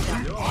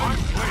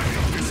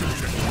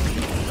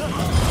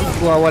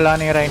 Wawala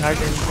na yung Reinhardt.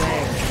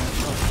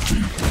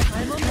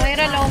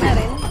 Moira low na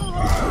rin.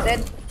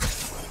 Dead.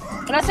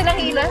 Wala silang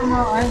healer.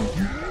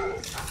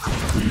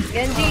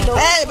 Genji low.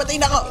 Eh! Patay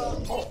na ako!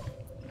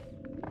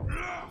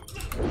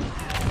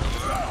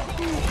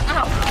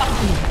 Ah, fuck.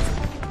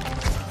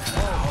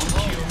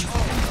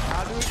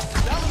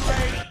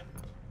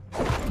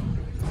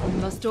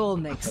 Must all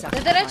make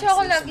Didiretso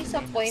ako lagi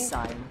sa point.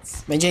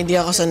 Medyo hindi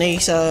ako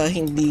sanay sa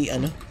hindi,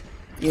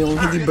 yung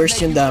hindi burst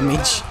yung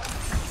damage.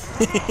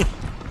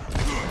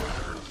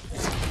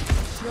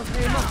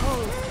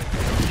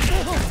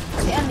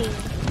 Si Amin.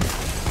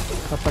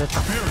 Kapalit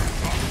ako.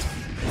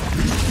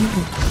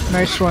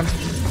 Nice one.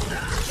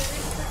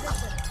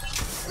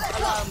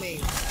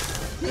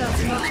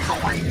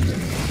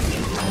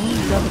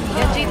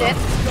 Genji dead.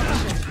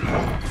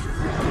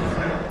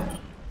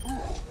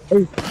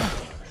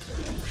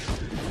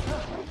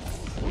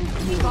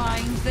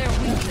 Find their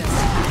weakness.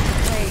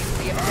 Praise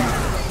the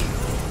objective.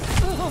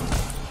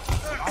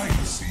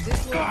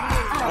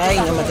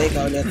 Ay, namatay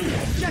ka ulit.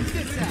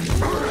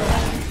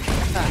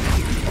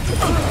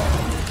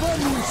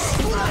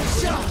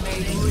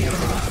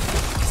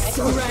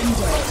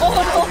 Oh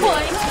no!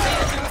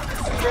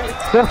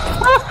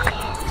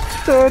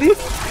 Sorry.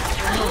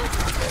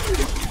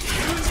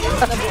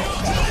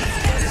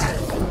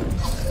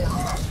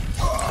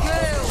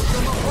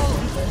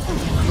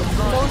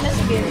 Low na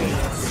si Genji.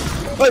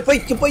 Hoy,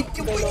 point! Point!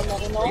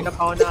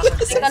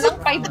 Teka lang,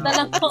 5 na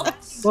lang ako.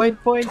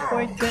 Point.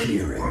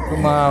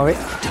 Kumawi.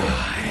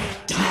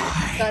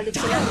 Galit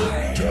sila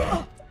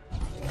dito.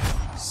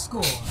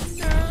 Score.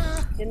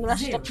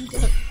 Rush up.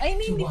 Ay,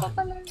 hindi pa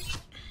pala.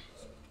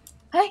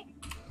 Ay!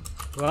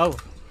 Wow.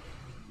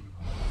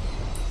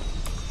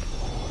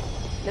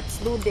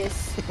 Let's do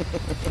this.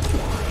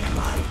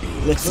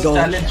 Let's go.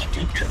 Challenge.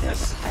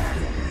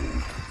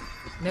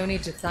 No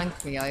need to thank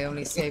me, I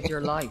only saved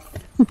your life.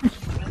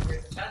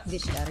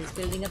 Vishtar is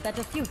building a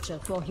better future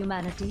for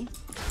humanity.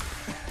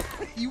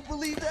 You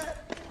believe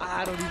that?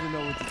 I don't even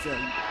know what to tell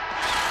you.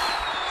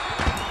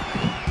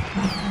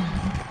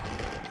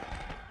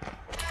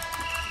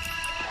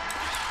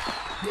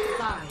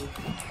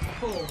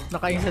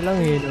 Nakaisa lang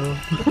eh, no?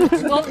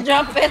 Don't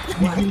jump it.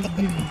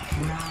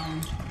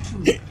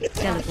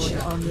 Teleport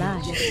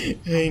online.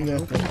 Ay,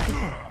 naku.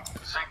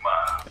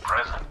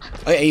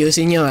 Ay,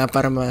 ayusin nyo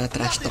para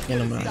ma-trash talk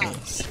nyo naman.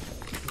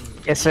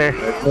 Yes, sir.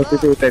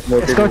 Motivated.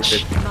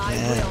 Coach.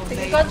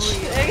 Sige, coach.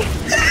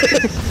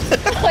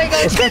 Okay,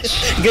 coach.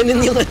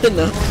 Ganun yung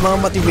mga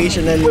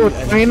motivational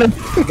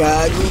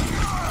gago.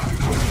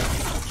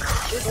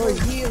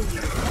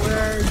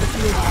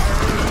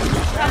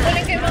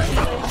 Sabunin kayo mga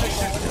healer.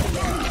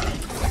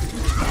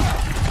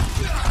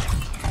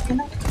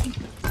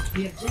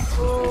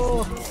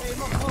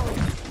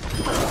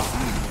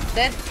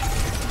 Dead.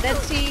 Dead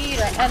si...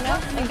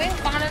 Ano ba yung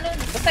pangalan nun?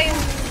 Basta yung...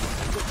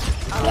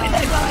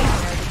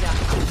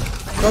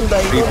 Don't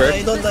die.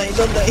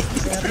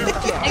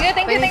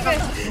 Thank you.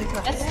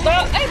 Let's go!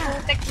 Ay,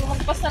 tek,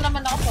 lumagpas na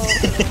naman ako.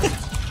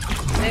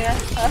 Teka,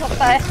 harap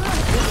tayo.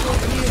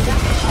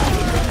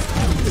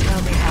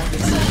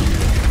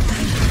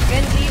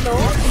 Genji low.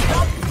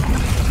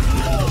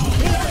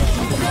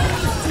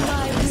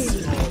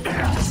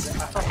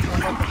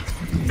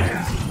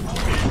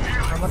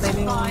 Namatay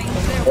na yung...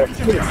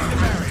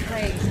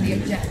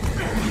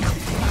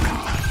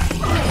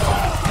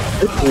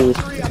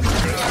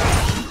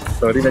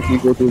 Sorry,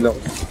 nasigo lang.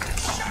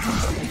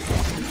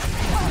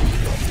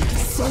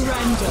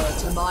 Surrender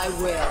to my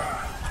will.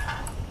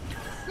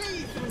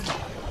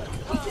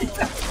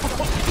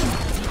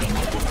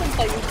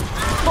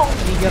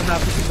 Trigger na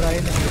si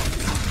Brian.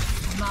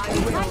 My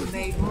will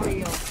made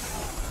real.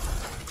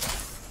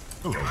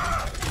 Oh,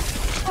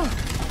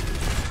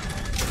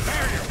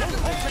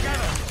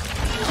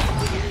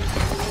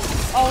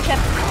 shit.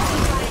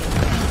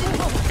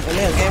 Ano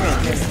yan? Kaya yan.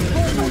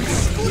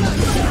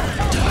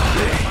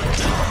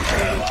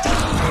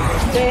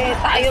 Hindi,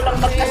 tayo lang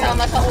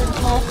magkasama sa ult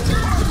mo.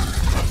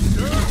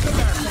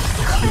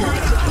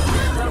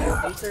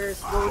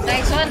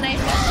 Nice one, nice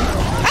one.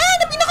 Ah!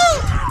 Napin ako!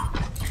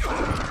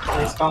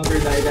 Nice conquer,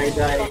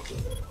 die.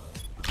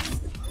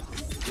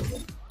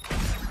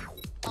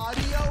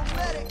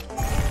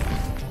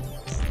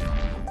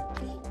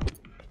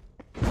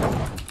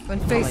 When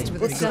faced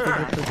with a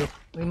setback,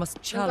 we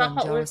must challenge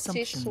our Nagkaka-ult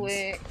si assumptions.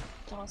 Swe.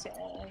 Tsaka si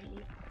Ai.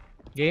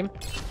 Game?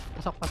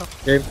 Pasok.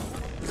 Game.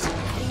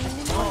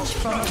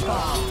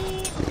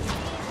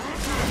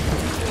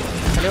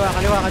 Kaliwa.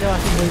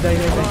 Simul, die.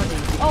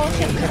 Oh,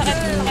 shit.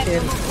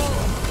 Sakit.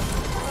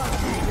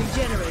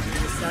 Regenerating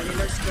the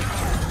cellular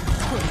structure.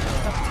 The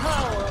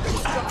power of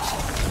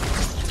destruction.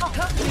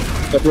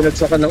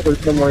 Kapinagsakan ng ult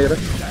ng Moira.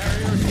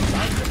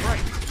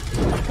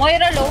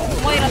 Moira low.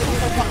 Moira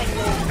super fucking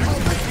low.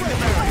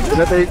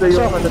 Pinatay ko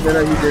yung ano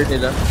nila, healer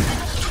nila.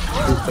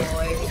 Dito.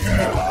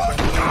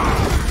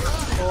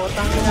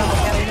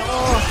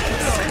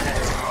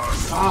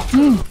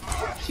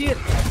 Shit!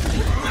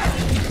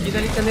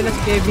 Ginalitan nila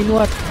si Kevin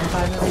Watt.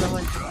 Sana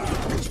naman.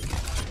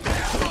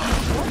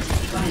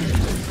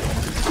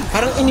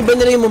 Parang iniba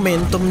nila yung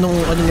momentum nung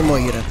ano ni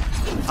Moira.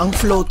 Ang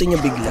floating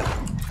niya bigla.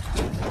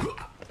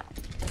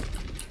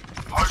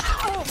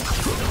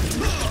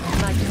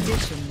 My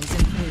condition is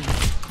improved.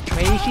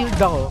 May shield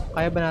ako.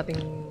 Kaya ba nating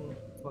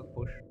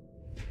mag-push?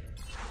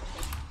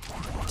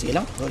 Sige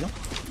lang, go lang.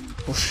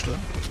 Push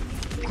lang.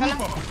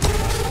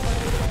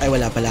 Ay,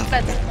 wala pala ako.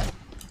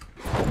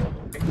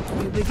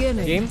 New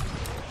beginning. Game?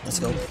 Let's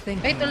go.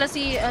 Wait, wala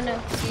si,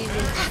 si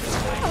Lil.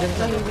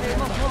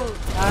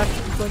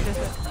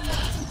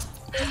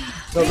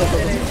 Go. Okay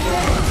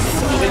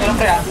na lang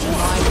kaya.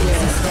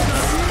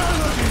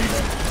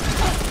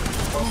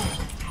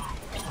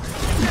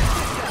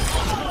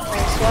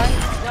 Nice one.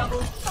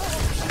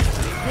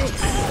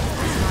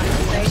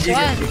 Nice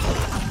one.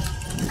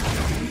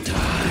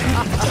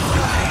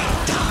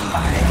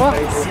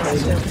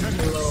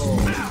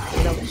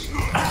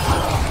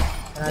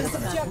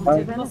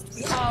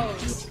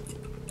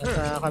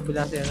 Nasa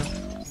kabila si ano?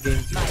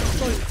 Game.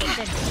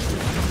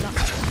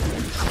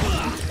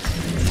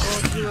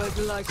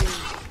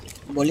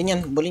 Bolin yan.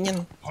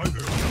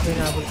 Okay,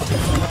 naabot ko.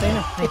 Matay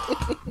na. Nice.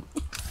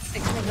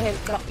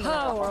 Nag-health crack na.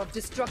 Power of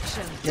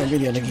destruction. Yan,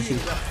 yun, nag-heal.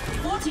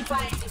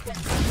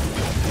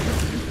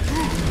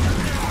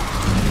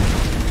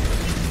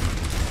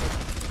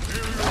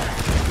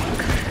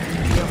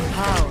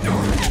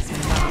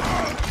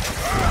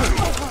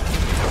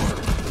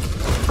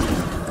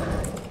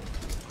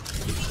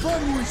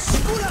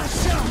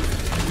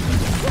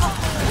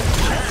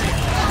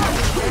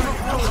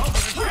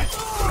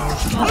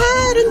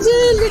 Ah,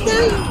 Renzel,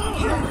 litay!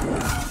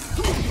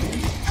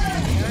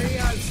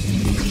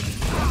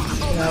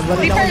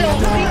 Reaper low.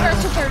 Reaper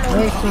super low.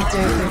 Nice.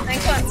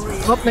 Nice one.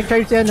 Hop,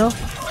 nag-charge yan, no?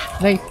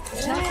 Nice.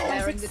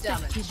 Bearing the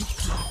damage.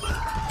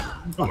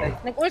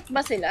 Nag-ult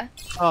ba sila?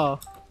 Oo.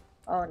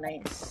 Oh,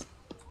 nice.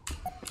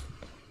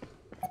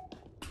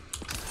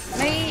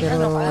 May Pero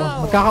ano ka?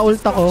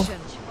 magkaka-ult ako.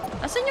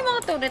 Asan yung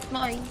mga turret mo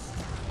ay?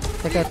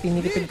 Teka,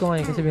 tinitipid ko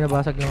ngayon kasi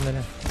binabasag lang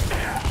nila.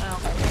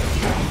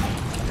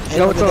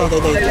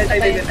 Ay,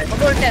 day.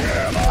 Mag-ult yan.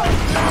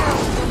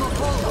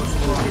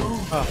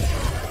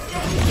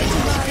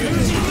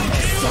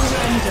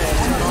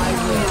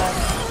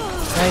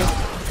 Nice.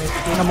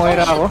 Na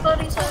Moira ako.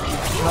 Sorry.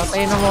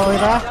 Natay na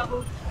Moira.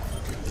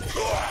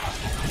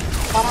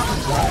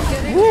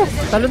 Woo!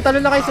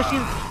 Talon-talon na kayo sa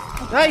shield.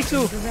 Nice!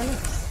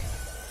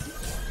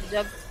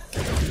 Jab.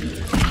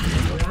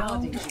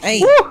 Ay!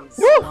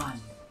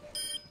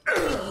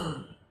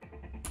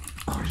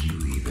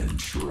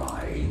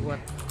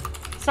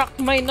 Suck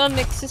my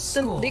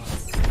non-existent dick.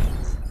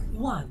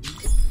 1-1.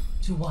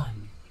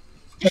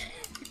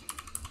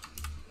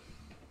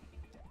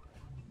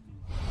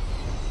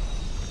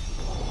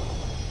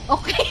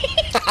 Okay.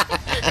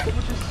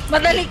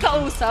 Madali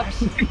kausap.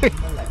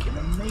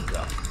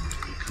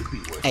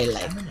 I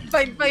like.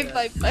 5.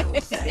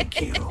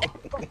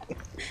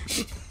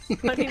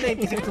 Kanina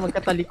naisip ko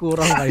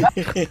magkatalikuran kayo.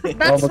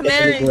 That's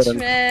marriage,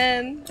 magkatalikuran.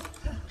 man.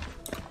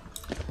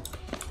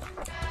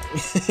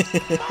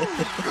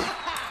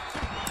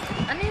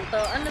 Ano yun to?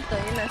 Ano to?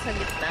 Yung nasa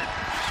gitna.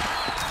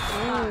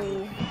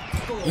 Ooh.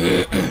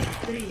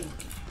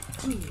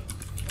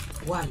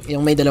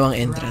 Yung may dalawang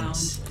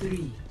entrance.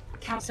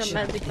 Sa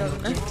magical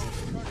na.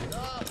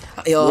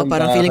 Ay, oo,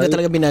 parang feeling ko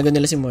talaga binago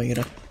nila si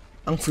Moira.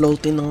 Ang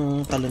floating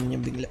ng talon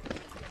niya bigla.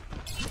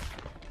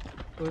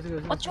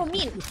 What you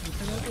mean?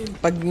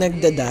 Pag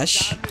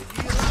nagda-dash,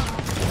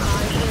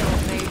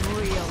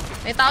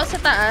 May tao sa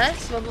taas.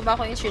 Bababa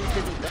ko yung shield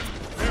ko dito.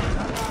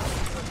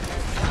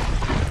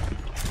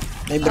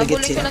 may brigade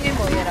Abulin ko sila. lang yung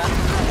Moira.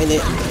 Ay,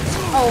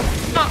 Oh,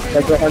 fuck.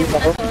 Nagkakan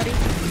ako. Sorry.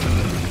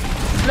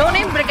 Low na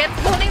yung brigade.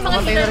 Low na yung mga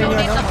Mamatay na healer. rin Low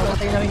na yun, yung no? tatlo.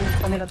 Mamatay na rin yung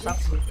kanilang tank.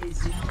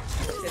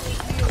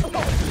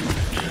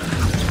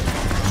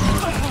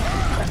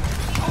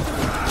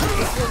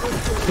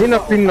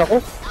 Hinapin ako.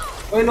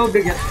 Oy, no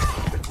brigade.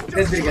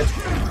 Red brigade.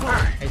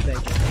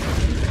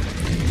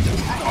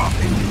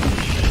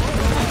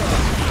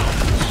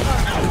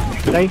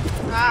 Try.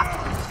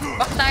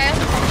 Back tayo.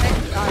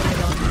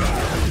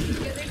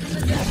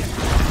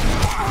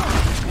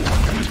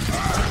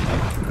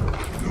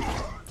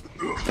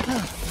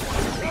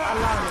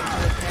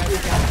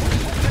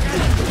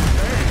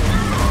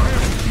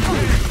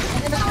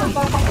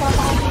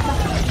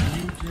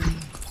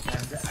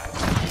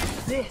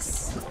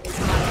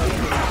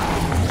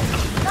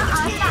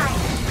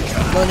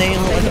 Low na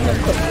yung ano.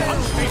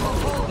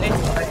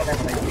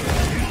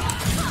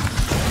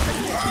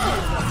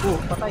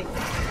 Patay.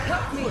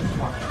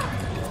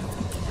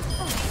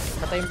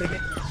 Patay yung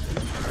brigade.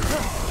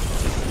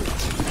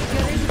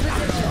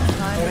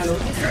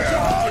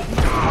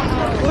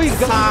 Uy,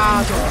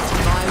 gago!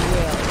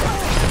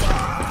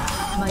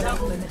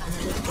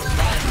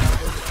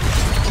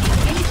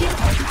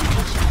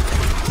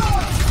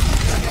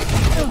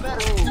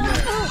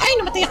 Ay,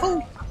 namatay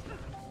ako!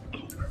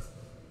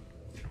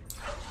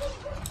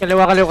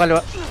 Kaliwa.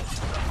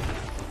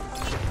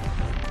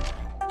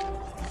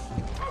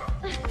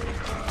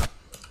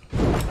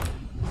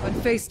 When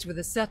faced with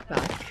a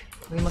setback,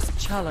 we must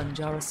challenge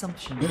our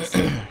assumptions.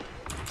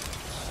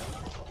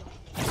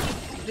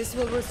 This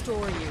will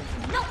restore you.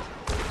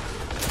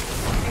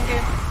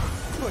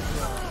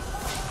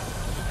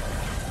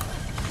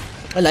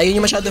 Wala,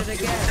 yun yung masyado.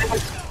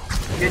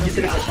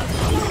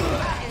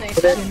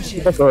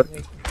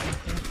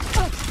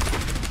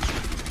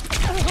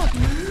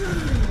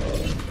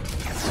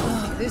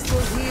 This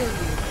will heal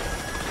you.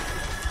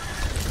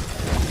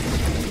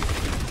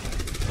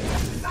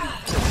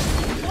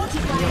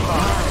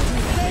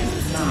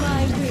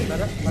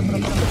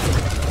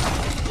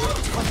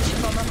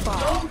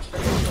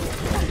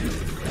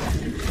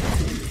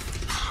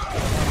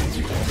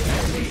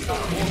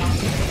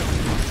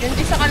 Yun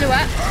di sa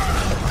kaliwa.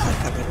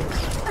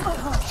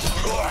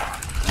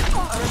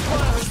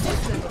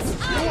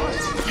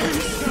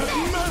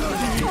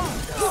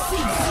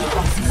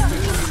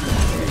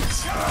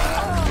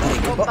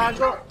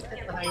 Tago.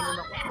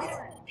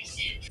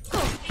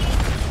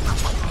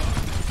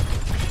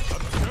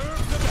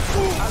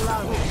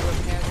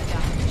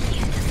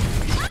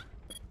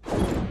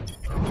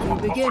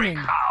 Beginning.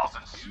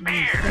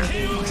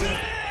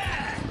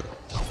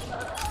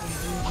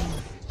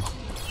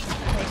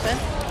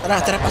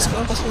 Tara, pasok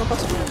lang.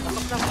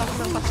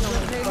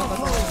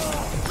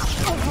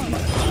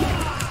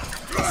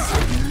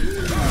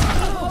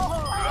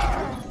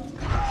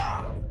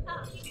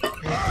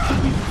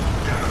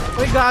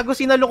 Uy, gago,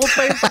 sinalukot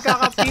pa yung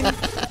pagkakapin.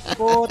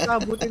 Puta,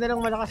 buti na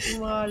lang malakas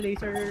yung mga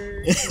laser.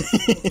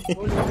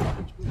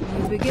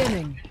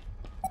 Beginning.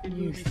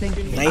 You think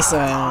Nice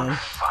one.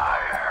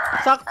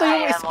 Sakto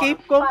yung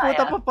escape ko,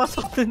 puta,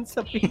 papasok dun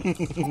sa pin.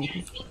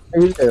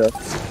 Ayun kayo.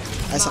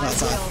 Ay, saka.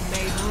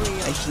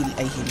 I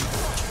heal.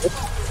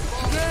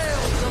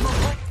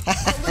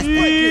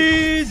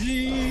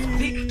 Easy!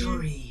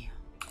 Victory.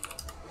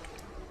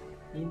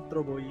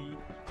 Intro, boy.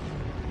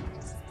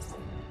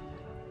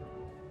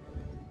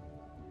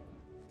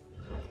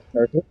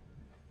 Okay.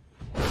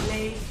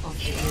 Play of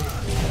the game.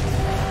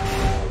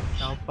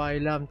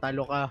 Nakapailam,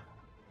 talo ka.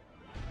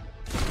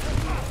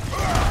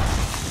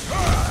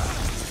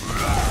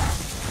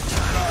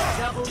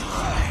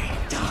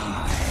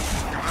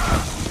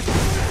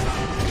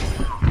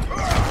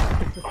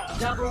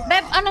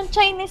 Beb, anong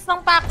Chinese ng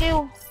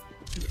Pacquiao?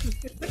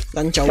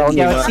 Tanchaw.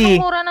 KFC.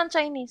 Anong mura ng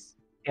Chinese?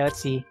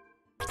 KFC.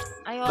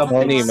 Ayoko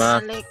Kao ni naman,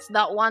 Ma. Alex.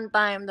 That one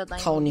time that I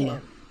Kao ni Ma.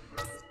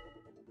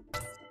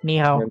 Ni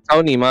hao.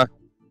 Sao ni ma.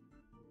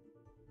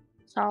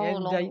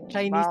 Yan,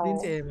 Chinese din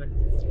si Eman.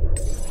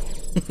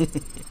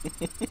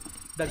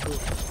 Dago.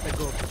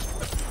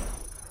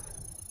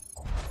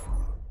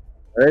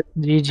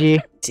 GG.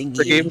 Sige.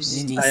 Sa games.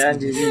 Ayan,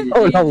 GG.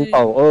 Oh, lang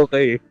pao.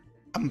 Okay.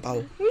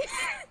 Ampaw.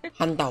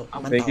 Hantaw.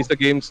 Thank you sa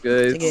games,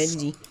 guys. Sige,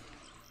 GG.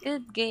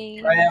 Good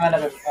game. Kaya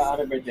nga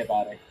na, birthday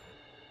pare.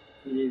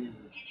 GG.